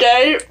of you are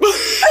gay.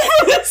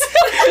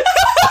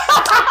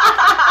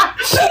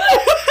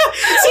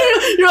 So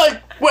you're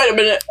like, wait a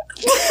minute.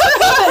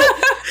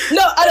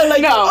 No, I don't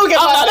like No, Okay,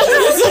 I'm not into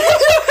this.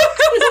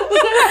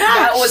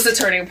 That was the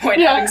turning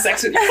point, having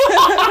sex with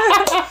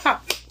you.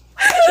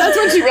 That's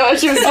when she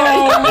realized she was gay.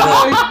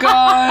 Oh my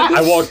god.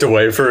 I walked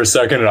away for a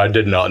second and I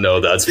did not know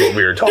that's what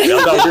we were talking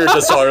about. I thought we were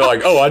just talking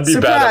like, oh, I'd be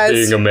bad at Surprise.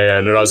 being a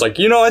man. And I was like,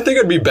 I think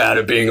I'd be bad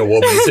at being a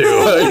woman too.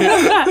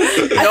 I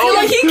feel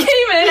like he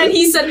came in and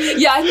he said,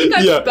 yeah, I think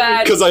I'd be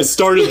bad. Because I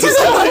started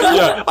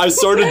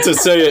to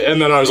say it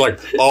and then I was like,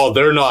 oh,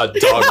 they're not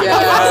talking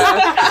about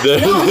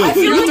it. I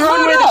feel like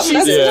throwing away the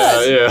cheese.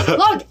 Yeah.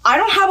 Look, I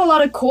don't have a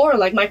lot of core.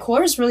 Like, my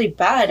core is really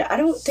bad. I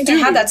don't think I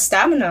have that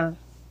stamina.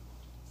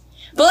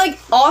 But, like,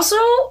 also,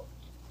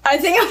 I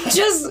think I'm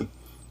just...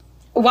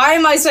 Why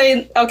am I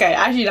saying... Okay,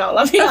 actually, no.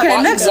 Let me...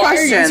 Okay, next Why are you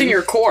question. using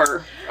your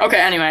core? Okay,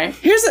 anyway.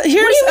 Here's What do you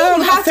mean?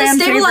 You have a to fan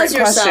stabilize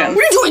favorite yourself. question.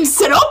 What are you doing?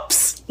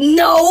 Sit-ups?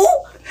 No!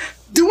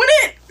 Doing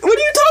it? What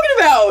are you talking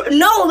about?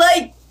 No,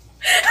 like...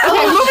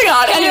 Okay, moving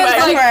on. Anyway.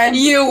 Anyway.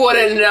 You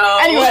wouldn't know.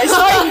 Anyway,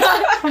 sorry.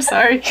 I'm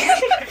sorry.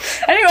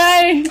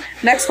 Anyway.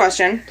 Next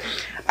question.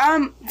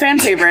 Fan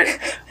favorite.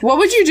 What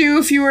would you do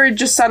if you were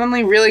just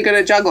suddenly really good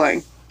at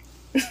juggling?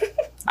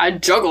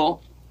 I'd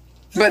juggle.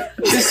 But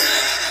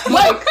just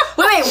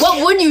Wait,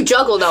 what would you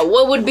juggle, though?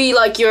 What would be,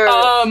 like, your...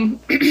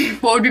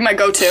 What would be my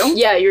go-to?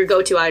 yeah, your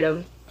go-to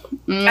item.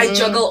 I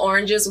juggle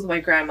oranges with my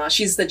grandma.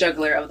 She's the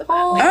juggler of the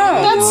family.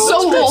 That's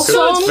so wholesome.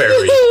 That's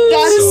very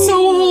That is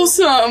so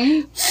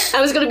wholesome.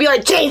 I was gonna be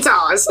like,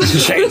 chainsaws!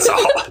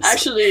 chainsaws.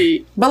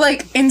 Actually, but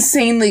like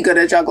insanely good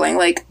at juggling.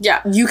 Like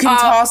yeah. you can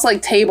toss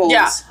like tables.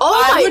 Yeah.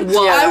 I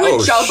would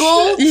Oh,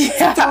 juggle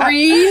Yeah.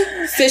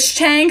 3 fish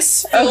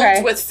tanks filled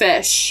Okay. with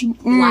fish.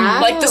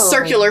 Wow. Like the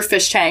circular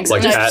fish tanks.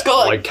 Like and I cat, just go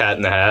like Cat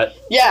in the Hat.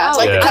 yeah, it's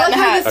like Yeah. the cat I in like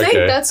the how you hat. think.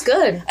 Okay. That's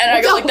good. And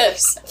I go like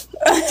this.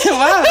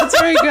 Wow, that's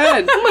very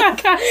good.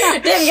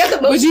 Damn, you got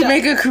the most Would you stuff.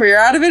 make a career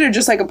out of it or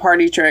just like a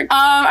party trick?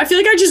 I feel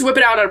like I'd just whip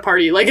it out at a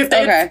party. Like if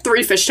they Okay. had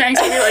 3 fish tanks,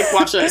 I'd be like,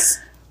 watch this.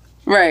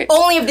 Right.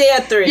 Only if they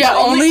had 3. Yeah,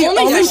 only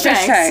fish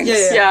tanks.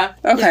 tanks. Yeah.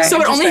 Okay. So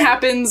it only interesting.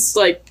 happens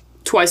like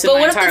twice in But my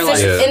what if the entire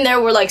fish life. Yeah. in there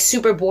were like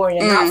super boring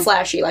and not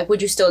flashy? Like,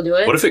 would you still do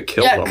it? What if it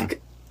killed Yeah. them?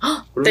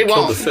 What They if it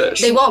killed won't. the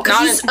fish? They won't, Not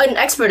because he's an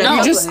expert at No,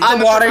 juggling. just- The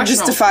I'm a water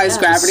just professional. defies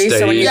gravity,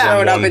 so when you stays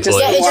throw in it up, one it just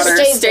place. yeah, it water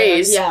just stays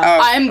stays. there. Yeah.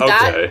 Oh. I'm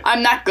Okay.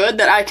 that good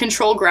that I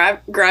control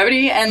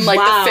gravity and like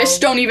Wow. the fish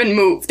don't even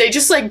move. They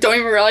just like don't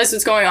even realize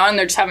what's going on and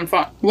they're just having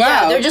fun. Wow.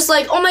 Yeah, they're just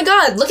like, oh my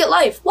god, look at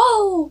life.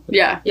 Whoa.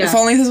 Yeah. Yeah. If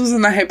only this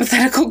wasn't a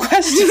hypothetical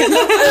question.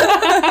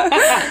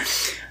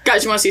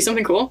 Guys, you want to see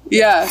something cool?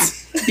 Yeah.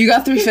 You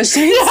got 3 fish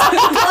tanks? Pull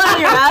out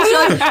your ass,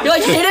 you're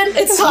like, hit it?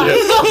 It's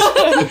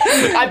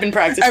time. I've been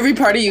practicing. Every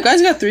party, you guys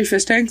got 3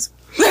 fish tanks?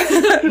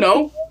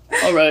 No?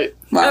 All right.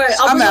 Wow. Alright,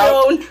 I'll I'm bring out.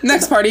 my own.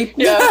 Next party.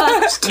 Yeah.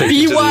 Take it to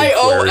the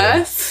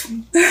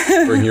aquarium.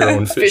 BYOF Bring your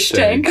own fish fish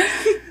tank.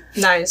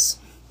 Nice.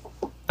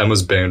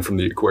 Emma's banned from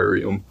the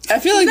aquarium. I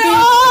feel like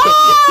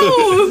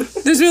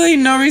there's really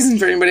no reason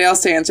for anybody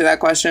else to answer that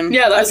question.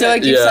 Yeah, that's I feel it.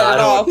 like you've Yeah, said I it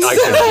all. don't. I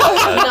can't do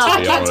that, No, to I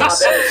be can't top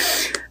honest.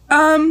 it.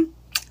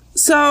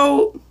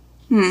 So,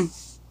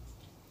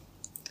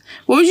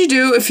 what would you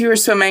do if you were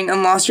swimming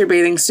and lost your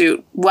bathing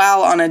suit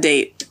while on a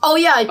date? Oh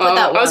yeah, I put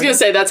that one. I was gonna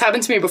say that's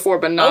happened to me before,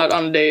 but not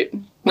on a date.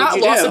 Not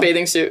you lost do? a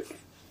bathing suit.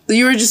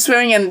 You were just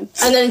swimming and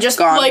then just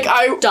gone. Like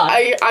Done.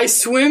 I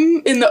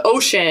swim in the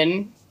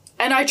ocean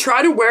and I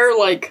try to wear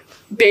like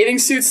bathing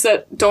suits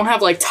that don't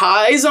have like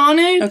ties on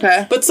it.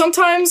 Okay. But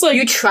sometimes like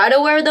You try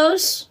to wear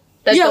those?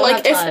 That yeah, don't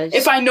like have ties.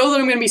 if I know that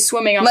I'm gonna be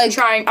swimming, I'm Like,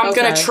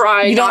 gonna okay.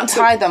 try you not don't to-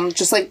 tie them,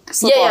 just like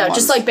slip on Yeah, ones.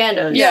 just like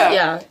bandos. Yeah.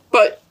 Yeah.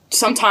 But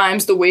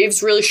sometimes the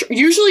waves really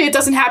usually it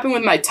doesn't happen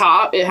with my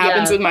top, it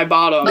happens Yeah. with my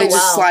bottom. they just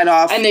wow. slide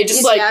off. And they just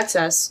Easy like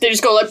access. they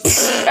just go like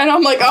and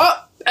I'm like,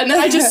 oh, and then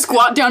I just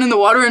squat down in the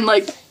water and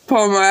like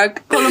pull them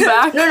back. pull them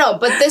back. No,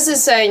 but this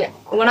is saying,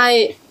 when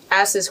I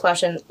asked this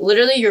question,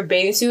 literally your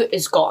bathing suit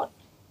is gone.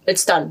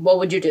 It's done. What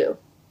would you do?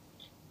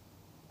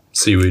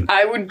 Seaweed.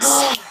 I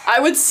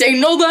would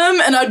signal them,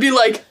 and I'd be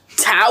like,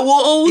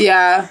 towel.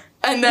 Yeah.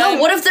 And then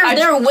No, what if they're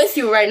there with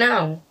you right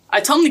now? I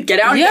tell them to get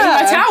out and get me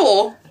my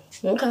towel.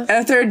 Okay. And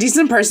if they're a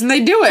decent person,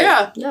 they do it.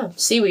 Yeah. Yeah,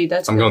 seaweed.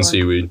 That's. I'm going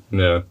seaweed.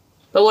 Yeah.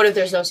 But what if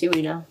there's no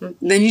seaweed now?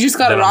 Then you just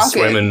gotta Then rock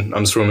it.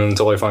 I'm swimming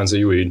until I find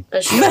seaweed.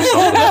 That's true.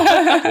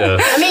 Yeah.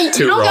 I mean,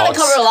 Two you don't gotta rocks.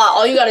 cover a lot.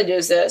 All you gotta do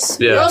is this.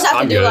 Yeah, Girls have to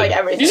I'm do good. like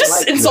everything. You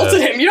just like,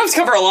 insulted him. You don't have to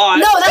cover a lot.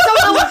 No, that's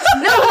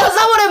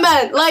not what I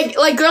meant.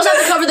 Like girls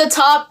have to cover the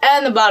top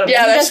and the bottom.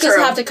 Yeah, you that's guys just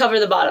true. have to cover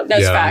the bottom.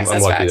 That's Yeah, facts. I'm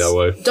That's lucky facts. that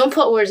way. Don't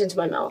put words into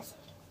my mouth.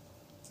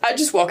 I'd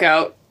just walk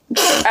out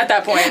at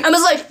that point.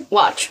 Emma's like,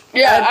 watch.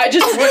 Yeah, I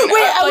just wouldn't.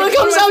 Wait, Emma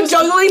comes out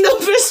juggling the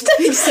fish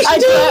sticks.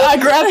 I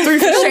grabbed 3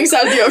 fish tanks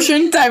out of the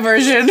ocean.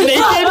 Diversion.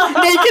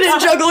 Naked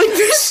and juggling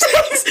fish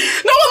tanks.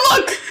 No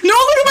one look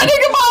at my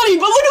naked body,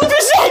 but look at the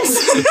fish tanks.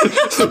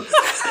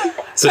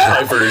 It's a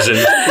diversion.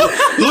 Look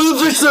at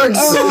the fish tanks.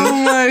 Oh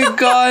my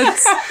god.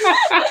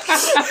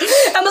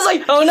 Emma's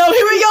like, oh no,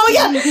 here we go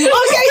again.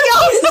 Okay,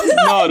 go.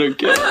 Not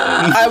again.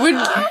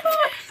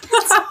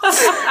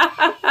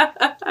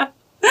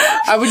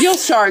 I would yell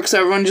shark so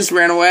everyone just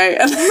ran away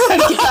and then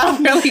I'd get out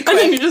really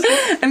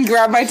quick and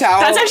grab my towel.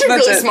 That's actually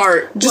really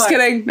smart. Just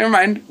kidding. Never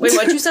mind. Wait,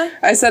 what'd you say?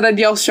 I said I'd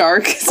yell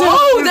shark. So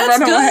Oh, I'd that's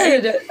run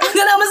away. good. And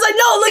then Emma's like,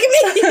 no, look at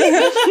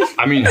me.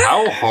 I mean,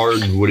 how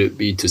hard would it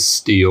be to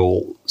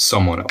steal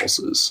someone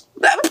else's?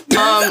 Are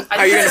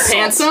you gonna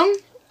pants them?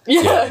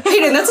 Yeah.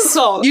 Hayden, that's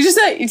assault. You just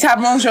say, you tap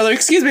them on the shoulder,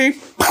 excuse me.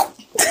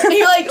 And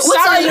you're like,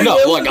 what size are No,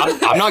 you? like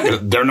I'm not gonna.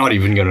 They're not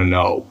even gonna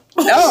know.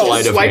 No.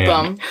 Sleight of Swipe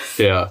hand. them.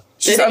 Yeah.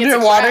 Just think it's a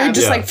underwater, crab.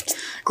 just Yeah. like,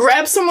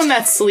 Grab someone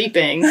that's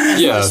sleeping.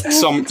 Yeah,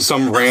 some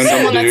random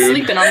Someone that's dude,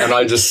 sleeping on and the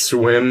I just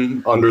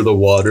swim under the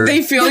water.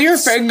 they feel your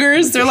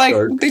fingers. They're like,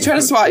 Shark. they try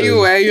to swat you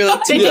away. You're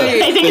like, They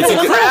think it's a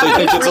crab. They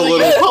think it's a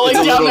little, pulling it's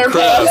a down little their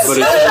crab, pants. but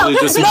it's really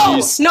just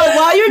geese. No,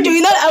 while you're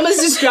doing that, Emma's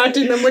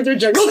distracting them with your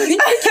juggling.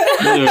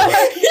 Yeah.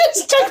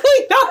 Just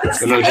juggling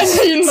dots. And I just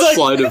He's like,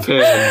 sleight of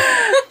hand.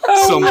 my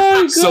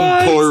Some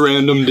God. poor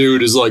random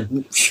dude is like,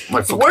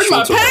 my fucking Where'd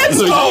my shorts are pants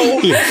gone." go?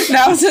 Like,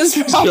 now it's his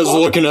Just problem.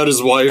 looking at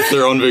his wife,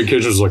 they're on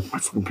vacation. He's like, my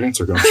fucking pants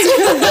are gone.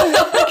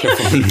 Can't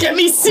find them. get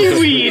me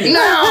seaweed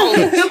now.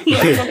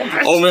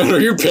 Oh man, are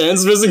your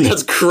pants missing?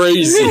 That's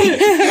crazy.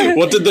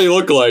 What did they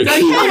look like? I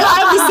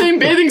have the same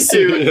bathing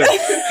suit.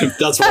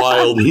 That's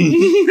wild.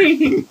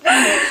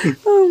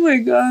 Oh my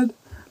god.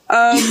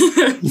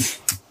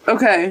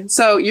 Okay,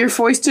 so you're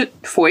foisted.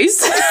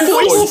 Foist?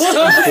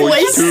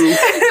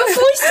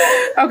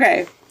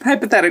 Okay,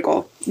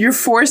 hypothetical. You're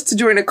forced to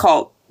join a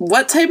cult.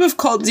 What type of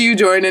cult do you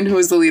join and who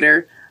is the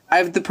leader? I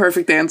have the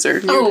perfect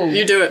answer. Oh,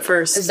 You do it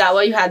first. is that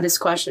why you had this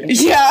question?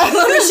 Yeah.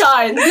 Let me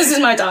shine. This is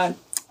my time.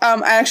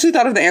 I actually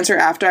thought of the answer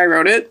after I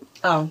wrote it.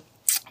 Oh.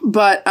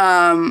 But,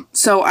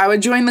 so I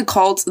would join the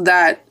cult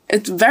that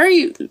it's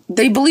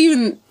they believe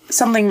in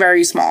something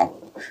very small.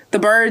 The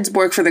birds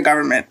work for the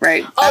government,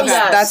 right? Oh,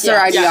 yes, That's their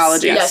yes,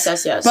 ideology.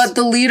 Yes. But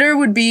the leader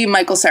would be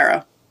Michael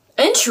Cera.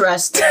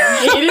 Interesting.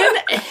 Hayden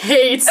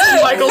hates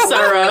Michael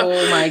Cera.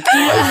 Oh my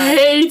god.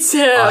 Hates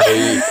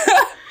him.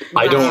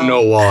 I don't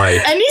know why.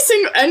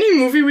 Any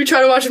movie we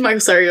try to watch with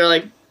Michael Cera, you're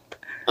like,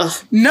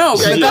 No,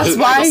 but that's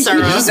why Michael Cera.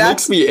 It just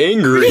that's makes me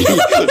angry.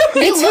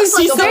 it's his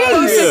like a thing.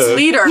 bird. Yeah.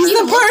 leader. He's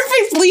the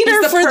perfect leader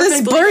He's the for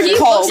this perfect bird leader.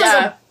 cult. He looks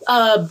like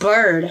a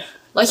bird.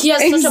 Like he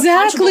has such a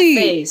Exactly. punchable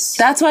face.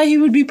 That's why he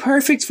would be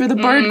perfect for the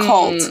bird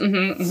cult.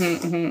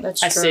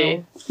 That's I true.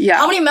 see. Yeah.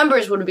 How many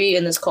members would be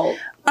in this cult?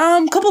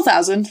 Couple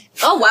thousand.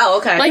 Oh wow,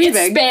 okay. Like it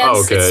big. spans,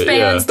 Oh, okay, it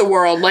spans yeah. the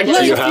world. Like So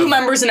there's you a few have-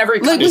 members in every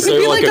Like country. it Is could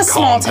there be like like a a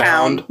small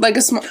compound? town. Like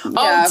a small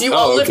Oh, do you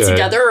all live okay.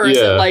 together, or is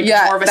Yeah. it like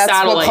Yeah, more of a that's what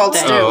satellite cults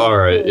thing? do. Oh, all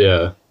right,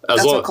 yeah.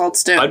 That's what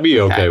cults do. I'd be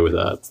okay with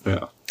that.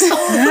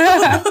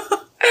 Yeah.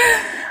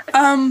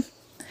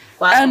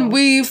 wow. And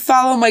we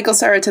follow Michael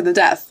Cera to the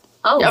death.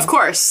 oh, Yeah, of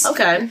course.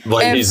 Okay.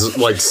 Like If- he's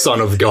like son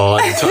of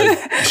God type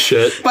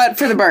shit. But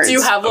for the birds. Do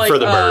you have like For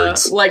the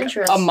birds. like a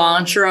Interesting.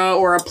 mantra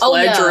or a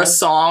pledge yeah. or a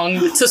song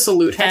to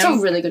salute That's a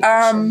him? really good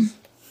question.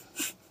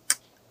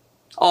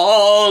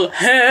 All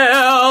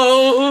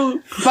hell.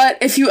 But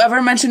if you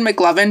ever mention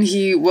McLovin,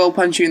 he will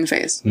punch you in the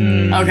face.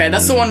 Okay,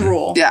 that's the one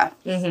rule. Yeah.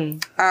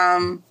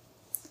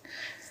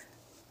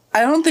 I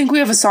don't think we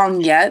have a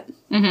song yet.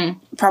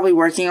 Probably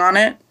working on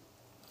it.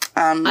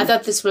 I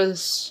thought this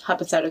was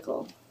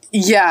hypothetical.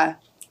 Yeah.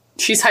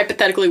 She's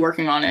hypothetically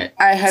working on it.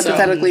 I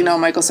hypothetically know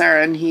Michael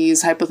Cera, and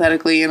he's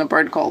hypothetically in a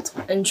bird cult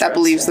that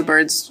believes the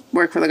birds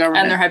work for the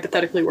government. And they're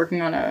hypothetically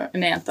working on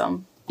an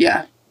anthem.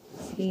 Yeah.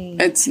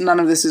 It's none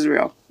of this is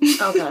real.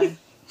 Okay.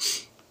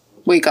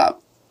 Wake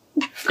up.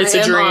 It's I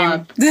a am,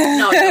 dream.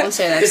 no, don't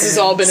say that. This has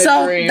all been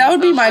So a dream. that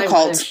would be my I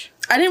cult. wish.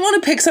 I didn't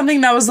want to pick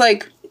something that was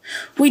like,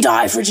 we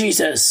die for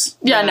Jesus.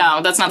 yeah,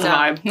 no, that's not the No.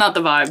 vibe. Not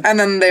the vibe. And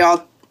then they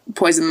all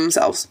poison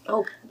themselves.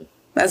 Oh,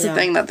 That's Yeah. the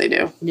thing that they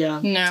do. yeah.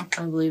 No.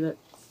 I believe it.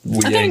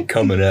 We ain't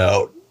coming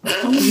out.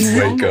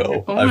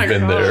 Waco. Oh my I've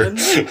been God.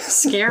 there.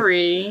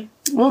 Scary.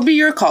 What would be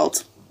your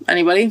cult?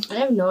 Anybody? I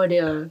have no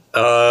idea.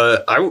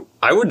 I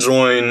would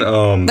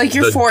join Like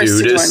you're the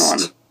forced Dudist. to join one.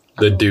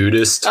 the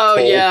dudist Oh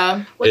cult.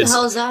 yeah. What the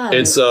hell is that?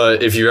 It's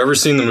if you've ever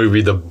seen the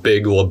movie The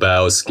Big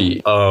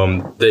Lebowski,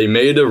 they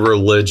made a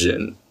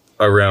religion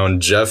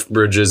around Jeff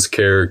Bridges'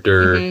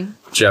 character,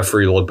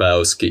 Jeffrey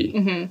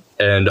Lebowski.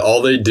 And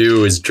all they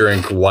do is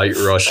drink White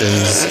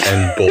Russians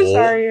and bowl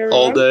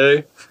all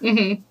day.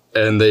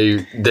 And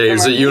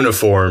there's a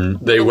uniform.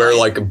 They wear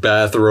like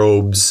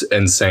bathrobes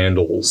and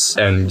sandals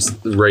and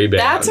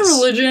Ray-Bans. That's a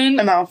religion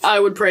Enough. I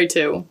would pray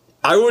to.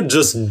 I would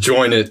just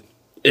join it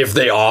if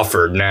they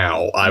offered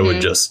now. I would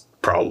just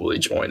probably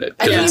join it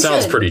because think it you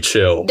sounds should. pretty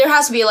chill. There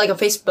has to be like a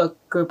Facebook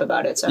group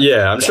about it. So.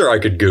 Yeah, I'm sure I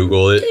could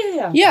Google it.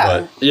 Yeah.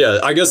 But yeah,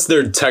 I guess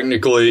they're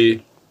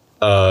technically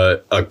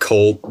a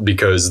cult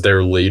because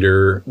their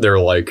leader, their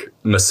like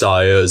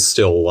Messiah, is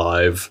still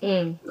alive.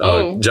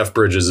 Jeff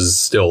Bridges is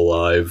still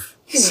alive.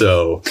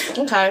 So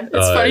Okay.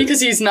 It's funny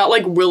because he's not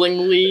like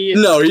willingly.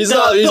 no, he's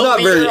not the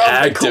very leader of the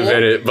active cult.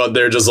 in it, but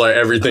they're just like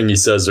everything he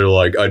says, they're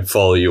like, I'd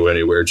follow you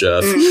anywhere,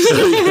 Jeff.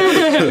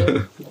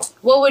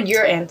 What would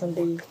your anthem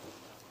be?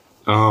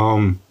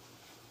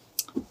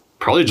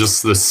 Probably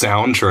just the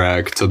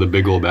soundtrack to The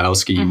Big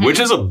Lebowski, which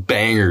is a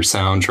banger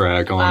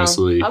soundtrack,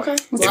 honestly. Okay.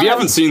 If you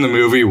haven't seen the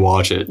movie,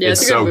 watch it. Yeah,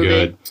 it's it's a good so movie.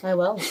 good. I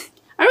will.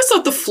 I always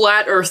thought the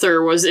flat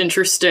earther was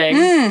interesting.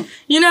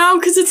 You know,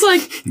 because it's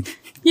like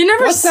you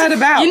never. What's that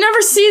about? You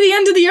never see the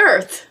end of the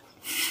earth,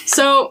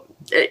 so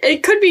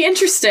it could be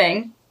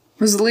interesting.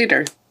 Who's the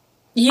leader?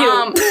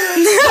 You.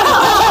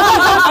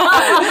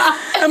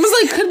 I was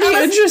like, could be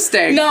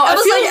interesting. No, I I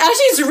was feel like,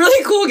 actually, it's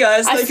really cool,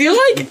 guys. I Like, feel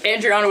like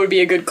Adriana would be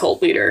a good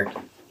cult leader.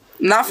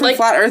 Not for like-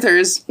 flat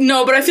earthers.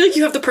 No, but I feel like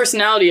you have the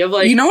personality of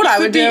like. You know what I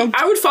could would be- do?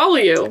 I would follow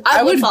you.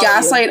 I would follow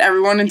gaslight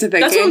everyone into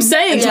thinking That's what I'm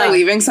saying, into yeah.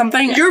 believing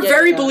something. You're Yeah,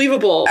 very yeah.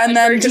 believable, and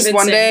very then just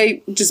one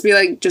convincing. day just be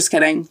like, just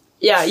kidding.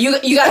 Yeah, you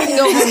guys can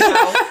go home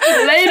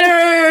now.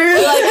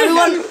 Later. Like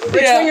everyone,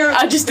 return your.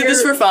 I just did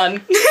this for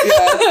fun.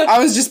 Yeah, I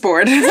was just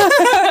bored.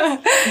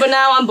 But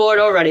now I'm bored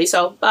already,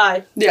 so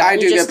bye. Yeah, I You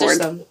do just get bored.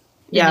 dissed them.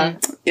 Yeah.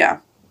 Yeah.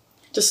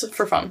 Just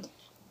for fun.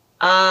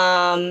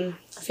 I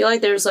feel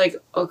like there's like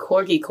a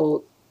corgi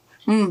cult.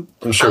 I'm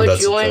I sure would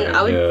that's join. a thing.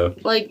 I would yeah.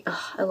 like.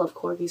 I love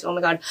corgis. Oh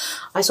my god,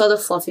 I saw the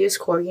fluffiest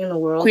corgi in the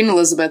world. Queen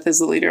Elizabeth is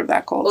the leader of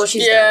that cult. Well,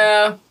 she's dead.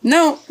 Yeah.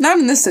 No, not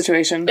in this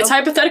situation. It's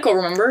hypothetical,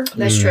 remember?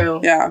 That's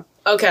true. Yeah.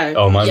 Okay.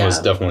 Oh, mine yeah. was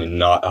definitely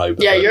not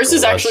hypothetical. Yeah, yours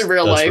is actually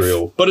real that's life.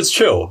 real. But it's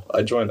chill.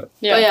 I join it.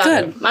 Yeah. But yeah,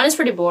 Good. mine is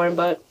pretty boring,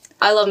 but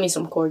I love me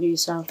some corgis,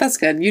 so That's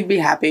good. You'd be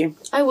happy.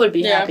 I would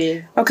be Yeah.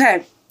 happy.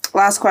 Okay,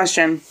 last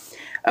question.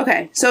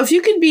 Okay, so if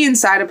you could be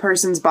inside a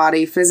person's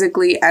body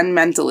physically and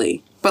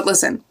mentally, but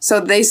listen,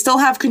 so they still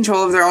have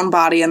control of their own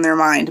body and their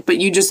mind, but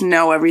you just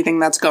know everything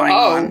that's going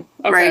Oh, on,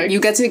 okay. right? You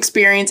get to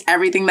experience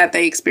everything that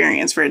they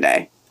experience for a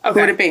day. Who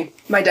Okay. would it be?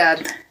 My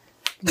dad.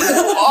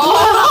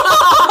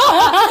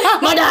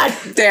 My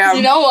dad. Damn.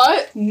 You know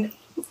what?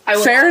 I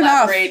will Fair not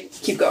enough. elaborate.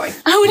 Keep going.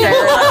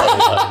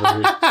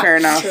 Fair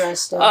enough.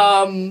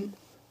 Interesting.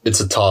 It's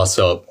a toss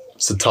up.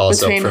 It's a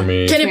toss up Between- for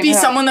me. Can it be Yeah.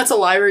 someone that's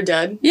alive or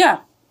dead? Yeah.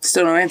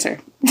 Still no answer.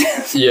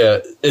 Yeah,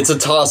 it's a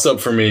toss up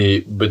for me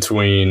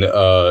between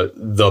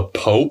the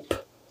Pope.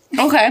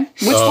 Okay.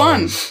 Which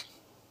one?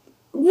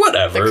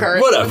 Whatever. The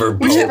current Whatever. one.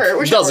 Pope.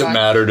 Whichever Doesn't one.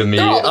 matter to me.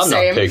 They're all the I'm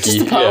same. not picky. Just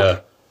the Pope. Yeah.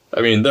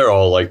 I mean, they're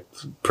all like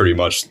pretty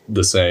much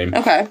the same.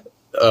 Okay.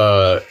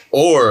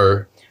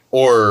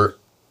 Or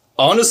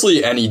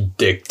honestly, any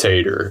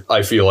dictator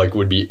I feel like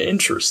would be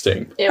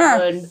interesting. It Huh.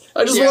 would.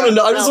 I just Yeah. want to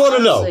know. I just want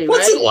to know honestly,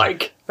 what's right? it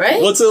like. Right?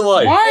 What's it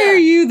like? Why are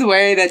you the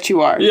way that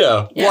you are?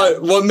 Yeah.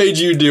 What made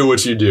you do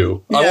what you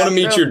do? I Yeah, want to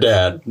meet bro. your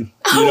dad. You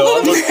know, I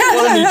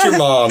want to meet your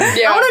mom. I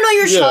want to know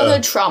your Yeah.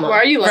 childhood trauma. Why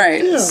are you like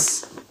Right.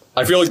 this?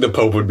 I feel like the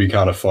Pope would be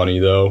kind of funny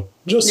though.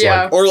 Just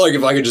Yeah. like, or like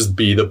if I could just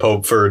be the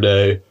Pope for a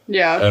day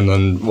Yeah. and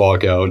then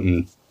walk out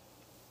and.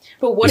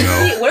 But what if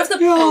No. what if the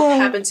Pope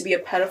happened to be a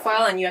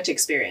pedophile and you had to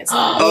experience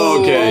that?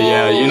 Okay,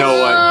 yeah, you know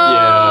what?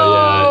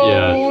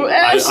 Yeah.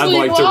 I'd Ashley,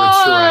 like to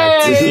why?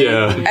 retract.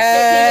 Yeah.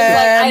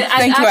 And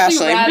thank you,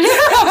 actually Ashley.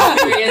 rather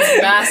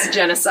experience mass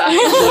genocide.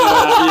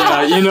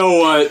 Yeah, you know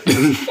what?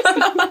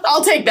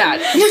 I'll take that.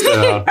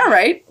 Yeah. All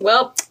right.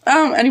 Well,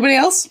 Anybody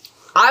else?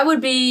 I would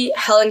be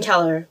Helen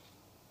Keller.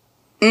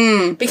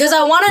 Because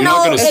I want to You're know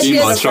not gonna if see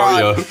this. much, are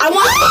you? I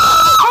want.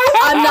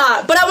 I'm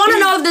not, but I want to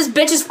know if this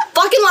bitch is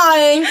fucking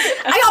lying.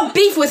 I got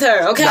beef with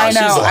her. Okay. I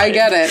know. She's I lying.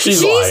 get it.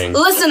 She's lying.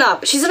 Listen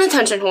up. She's an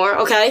attention whore.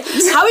 Okay.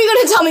 How are you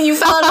gonna tell me you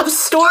fell out of a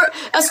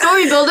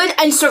story building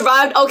and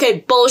survived?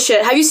 Okay,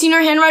 bullshit. Have you seen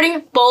her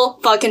handwriting? Bull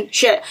fucking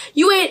shit.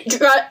 You ain't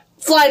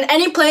flying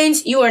any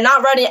planes. You are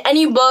not writing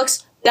any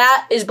books.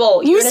 That is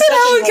bull. You You're an said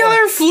Helen attention whore.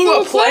 Keller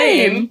flew a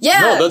plane. Yeah.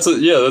 No, that's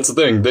the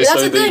thing. They That's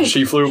say the thing. that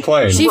she flew a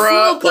plane. She flew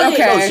a plane.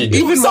 Okay. No, she didn't.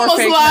 Even more Someone's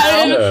fake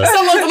lying. now. Yeah.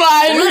 Someone's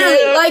lying.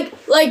 Literally,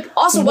 like,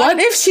 also, What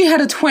if she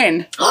had a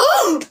twin?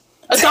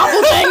 A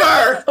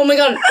doppelganger. Oh my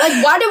god,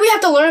 like, why did we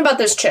have to learn about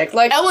this chick?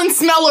 Like, Ellen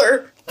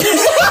Smeller.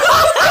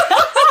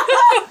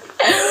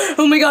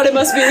 oh my god, it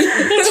must be.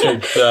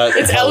 Take that.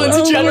 It's Ellen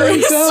Helen.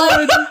 DeGeneres.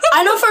 God.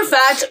 I know for a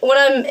fact, when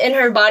I'm in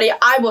her body,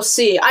 I will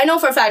see. I know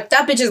for a fact,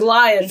 that bitch is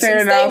lying Fair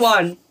since enough. day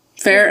one.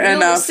 Fair enough.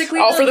 Realistically,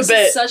 All though, for the this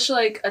bit. is such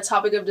like a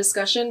topic of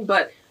discussion,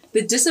 but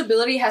the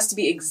disability has to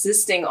be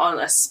existing on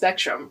a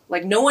spectrum.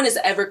 Like no one is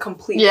ever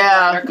completely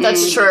blind or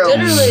that's completely true.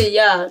 deaf. Literally,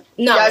 yeah.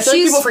 No, Yeah, I feel like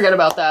she's. people forget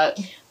about that.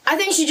 I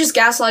think she's just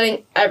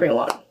gaslighting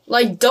everyone.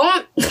 Like,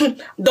 don't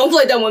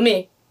play dumb with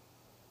me.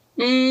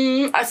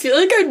 I feel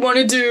like I'd want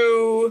to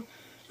do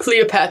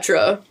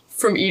Cleopatra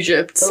from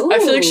Egypt. I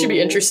feel like she'd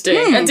be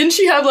interesting. And didn't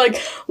she have like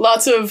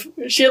lots of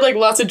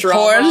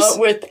drama Whores?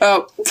 with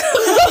Oh.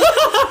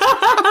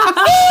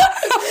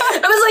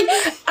 I was like,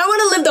 I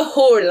want to live the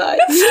whole life.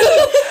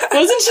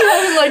 wasn't she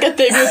having like a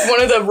thing with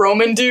one of the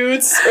Roman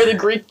dudes or the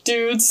Greek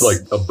dudes? Like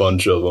a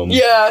bunch of them.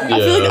 Yeah, I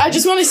feel like I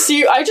just want to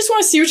see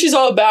what she's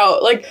all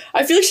about. Like,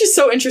 I feel like she's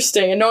so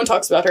interesting and no one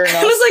talks about her enough.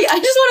 I was like, I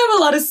just want to have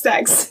a lot of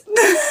sex.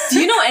 Do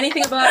you know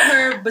anything about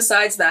her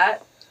besides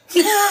that?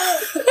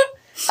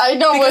 I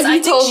know Because what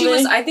he told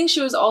me. I think she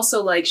was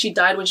also like she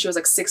died when she was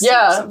like 16. or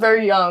Yeah, something.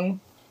 very young.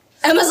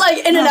 Emma's like,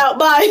 in and out,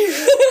 bye.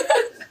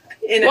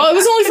 Well, it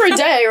was only for a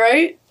day,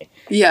 right?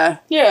 Yeah.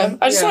 Yeah,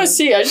 I just want to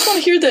see. I just want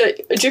to hear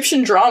the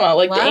Egyptian drama,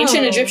 like the Wow.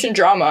 ancient Egyptian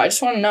drama. I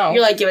just want to know.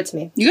 You're like, give it to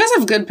me. You guys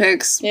have good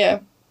picks. Yeah.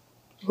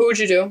 Who would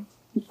you do?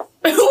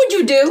 Who would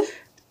you do?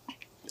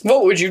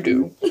 What would you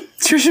do?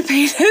 Trisha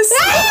Paytas.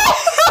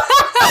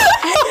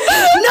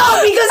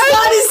 No, because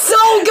that is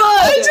so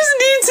good. I just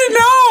need to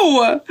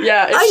know.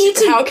 Yeah, I need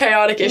to- how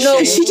chaotic is No,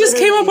 she? She just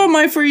came up on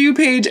my For You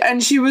page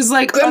and she was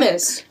like...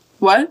 Grimace.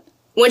 What?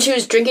 When she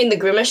was drinking the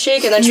Grimace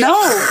shake and then she... No.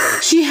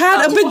 She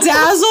had a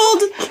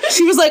bedazzled...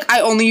 She was like, I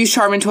only use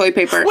Charmin toilet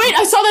paper. Wait,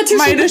 I saw that too.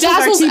 My She initials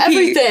are bedazzles TP.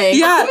 everything.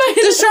 Yeah,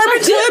 the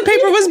Charmin toilet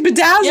paper was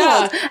bedazzled.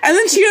 Yeah. And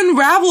then she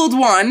unraveled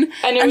one.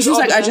 And it And was she was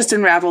all like, I bedazzled. just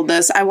unraveled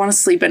this. I want to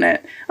sleep in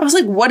it. I was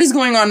like, what is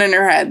going on in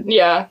her head?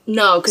 Yeah,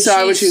 No, because So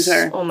I would choose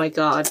her. Oh my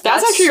god.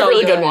 that's actually so a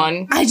really good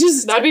one. I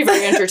just... That'd be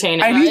very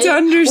entertaining. I need to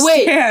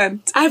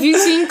understand. Have you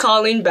seen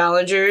Colleen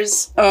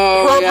Ballinger's?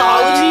 Oh, Her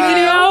apology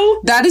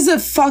video? That is a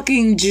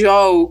fucking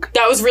joke.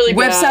 That was really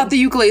Whips bad. out the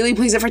ukulele,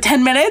 plays it for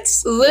 10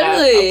 minutes. Yeah,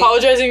 Literally.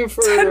 apologizing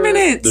for 10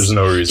 minutes. There's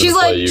no reason She's to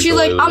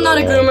play like, I'm not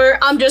a ukulele groomer.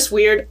 I'm just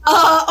weird.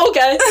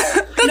 Okay.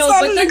 That's No,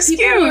 not but an then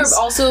people were excuse.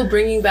 also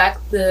bringing back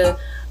that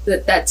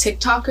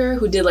TikToker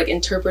who did like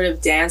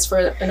interpretive dance for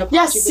an apology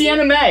Yes, video.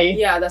 Sienna May.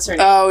 Yeah, that's her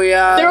name. Oh,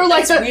 yeah. They were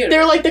like That's the weird. they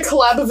were like the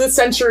collab of the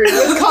century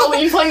with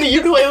Colleen playing the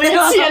ukulele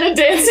and Sienna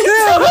dancing.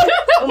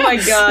 Oh my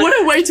god. What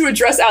a way to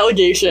address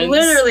allegations.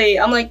 Literally,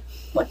 I'm like,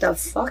 what the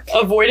fuck?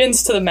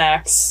 Avoidance to the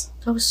max.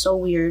 That was so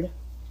weird.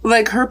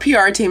 Like, her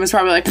PR team is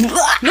probably like,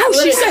 No,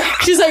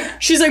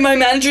 she's like my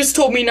managers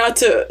told me not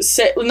to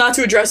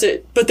address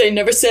it, but they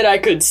never said I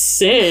could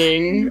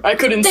sing. I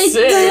couldn't sing.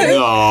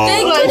 No.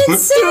 They couldn't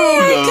say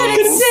I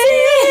couldn't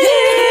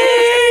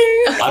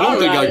I don't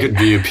think I could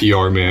be a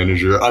PR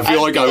manager. I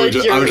feel like I would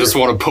just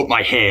want to put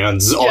my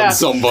hands Yeah. on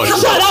somebody.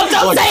 Shut up,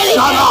 don't say anything!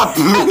 Shut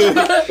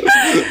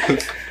up!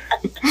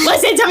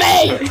 Listen to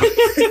me!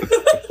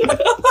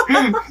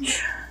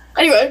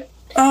 Anyway.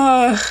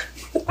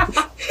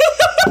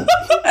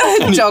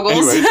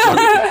 Juggles.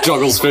 Anyway,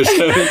 Juggles fish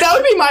tank. That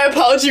would be my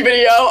apology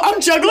video.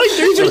 I'm juggling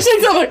 3 fish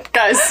tanks. I'm like,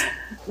 guys,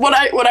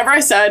 whatever I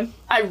said,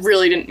 I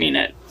really didn't mean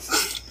it.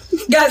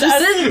 Guys, I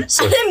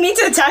didn't mean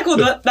to tackle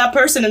that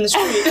person in the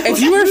street.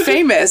 If you were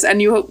famous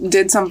and you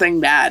did something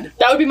bad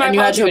That would be my and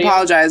you had apology to video.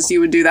 apologize, you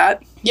would do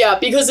that? Yeah,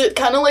 because it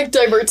kind of like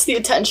diverts the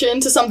attention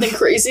to something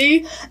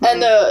crazy,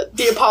 and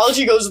the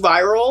apology goes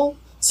viral.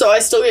 So I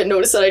still get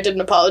noticed that I did an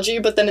apology,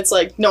 but then it's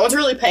like no one's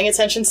really paying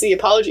attention to the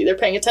apology. They're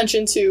paying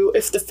attention to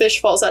if the fish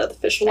falls out of the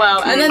fish tank.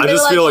 Wow. And then I they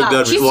just were feel like, like wow,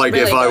 that, she's like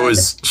really if I good.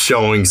 was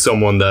showing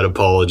someone that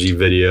apology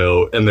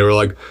video and they were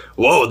like,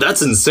 "Whoa,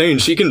 that's insane!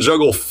 She can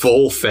juggle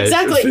full fish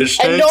Exactly, tanks."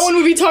 and no one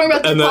would be talking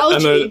about the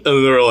apology. And they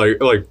were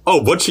like,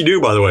 "Oh, what'd she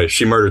do, by the way?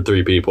 She murdered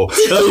 3 people."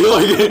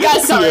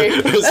 Guys, sorry.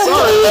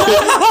 Sorry.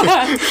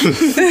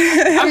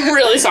 I'm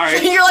really sorry.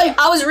 You're like,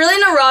 I was really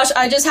in a rush.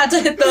 I just had to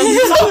hit them.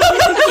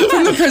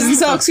 From the prison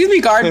cell. Excuse me,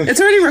 guard.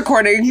 It's already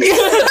recording. No,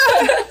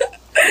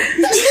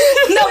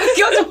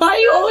 because why are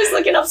you always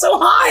looking up so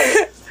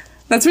high?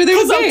 That's where they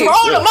would I'm be.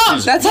 throwing them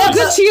up. That's how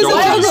good she is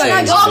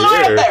at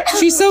juggling.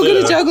 She's so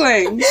good at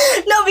juggling.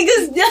 No,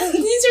 because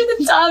these are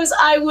the times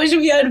I wish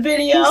we had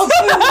video.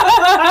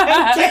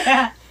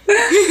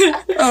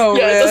 Oh,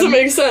 Yeah, it doesn't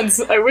man. make sense.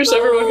 I wish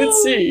everyone could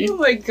see. Oh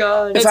my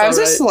god. If I was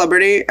a alright.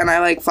 celebrity and I,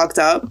 like, fucked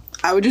up,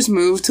 I would just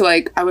move to,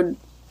 like,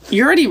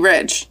 You're already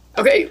rich.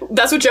 Okay,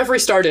 that's what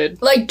Jeffree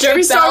started. Like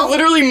Jeffree Star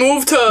literally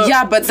moved to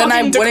Yeah, but then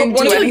I fucking wouldn't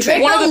one do of the-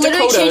 anything. One of the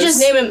literally changed his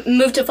Dakotas. name and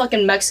moved to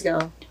fucking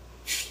Mexico.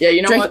 Yeah,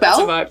 you know Drake what?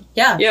 Bell? That's a vibe.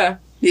 Yeah. Yeah.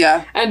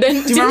 Yeah. And then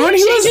did you remember he when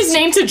he change was- his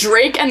name to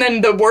Drake and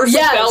then the words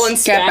Yes. of Bell in Get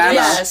Spanish? Bella.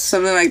 Yes.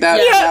 Something like that.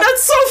 Yeah,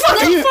 that's so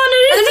fucking And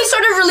funny. then he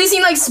started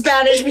releasing like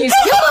Spanish music.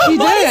 He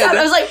did.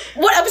 I was like,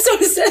 what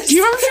episode is this? Do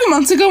you remember a few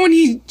months ago when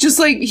he just,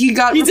 like, he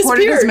got He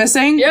reported as disappeared.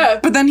 missing? Yeah.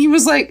 But then he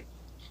was like,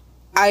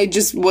 I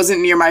just wasn't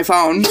near my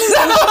phone.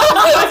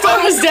 My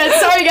phone was dead.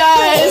 Sorry,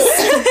 guys.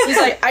 He's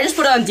like, I just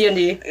put it on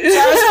D&D. So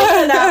I was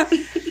putting it out.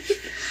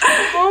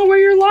 Oh, we're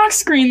your lock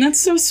screen. That's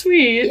so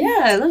sweet. Yeah,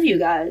 I love you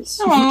guys.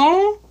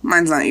 Aww.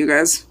 Mine's not you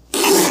guys.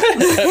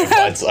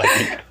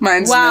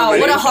 Mine's Wow,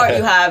 nobody. what a heart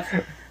you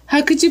have.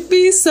 How could you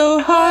be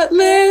so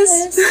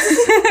heartless?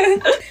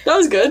 That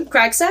was good.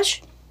 Crack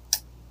sesh?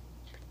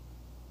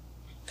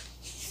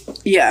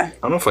 Yeah. I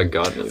don't know if I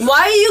got it.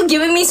 Why are you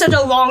giving me such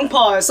a long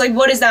pause? Like,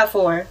 what is that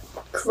for?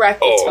 Crack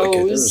the Oh, okay,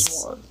 toes.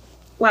 there's one.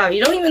 Wow,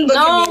 you don't even look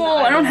at me. No,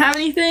 in the I don't eye. have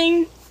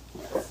anything.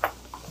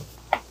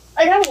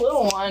 I got a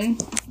little one.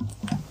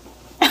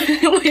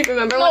 Wait,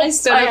 remember when I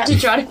stood I- up to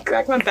try to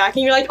crack my back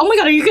and you're like, oh my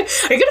god, are you gonna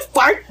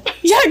fart?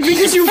 Yeah,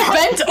 because you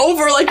bent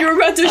over like you were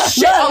about to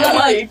shit on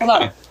the mic. Hold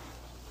on.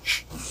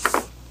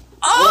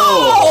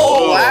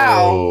 Oh!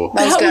 Wow.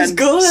 That was That was good.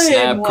 good.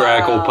 Snap,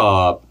 crackle,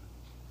 pop.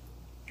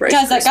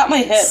 Guys, that got my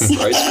hip.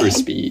 Rice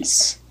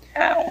Krispies.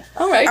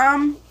 All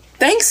right.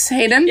 Thanks,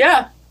 Hayden.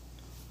 Yeah.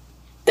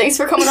 Thanks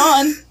for coming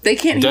on. They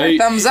can't hear Day- a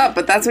thumbs up,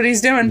 but that's what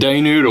he's doing. Day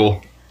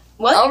Noodle.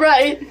 What? All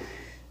right.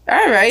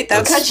 All right,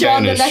 that's That's Catch you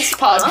on the Spanish. next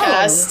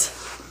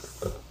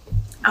podcast.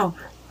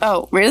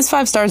 Oh, rate us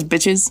 5 stars,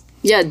 bitches.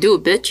 Yeah, do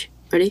it, bitch.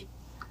 Ready?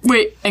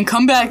 Wait, and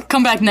come back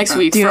next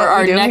week Do you for know what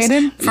our we do, next.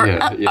 Hayden? For,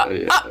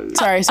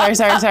 Sorry.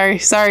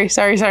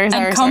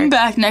 and come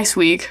back next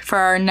week for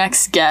our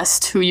next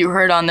guest, who you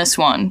heard on this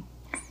one,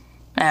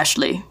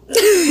 Ashley.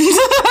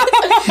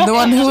 The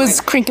one who was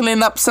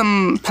crinkling up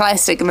some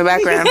plastic in the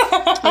background.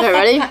 Okay,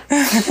 ready?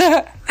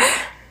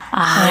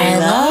 I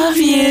love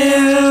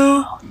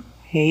you.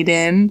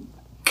 Hayden.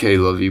 Okay,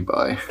 love you,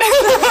 bye.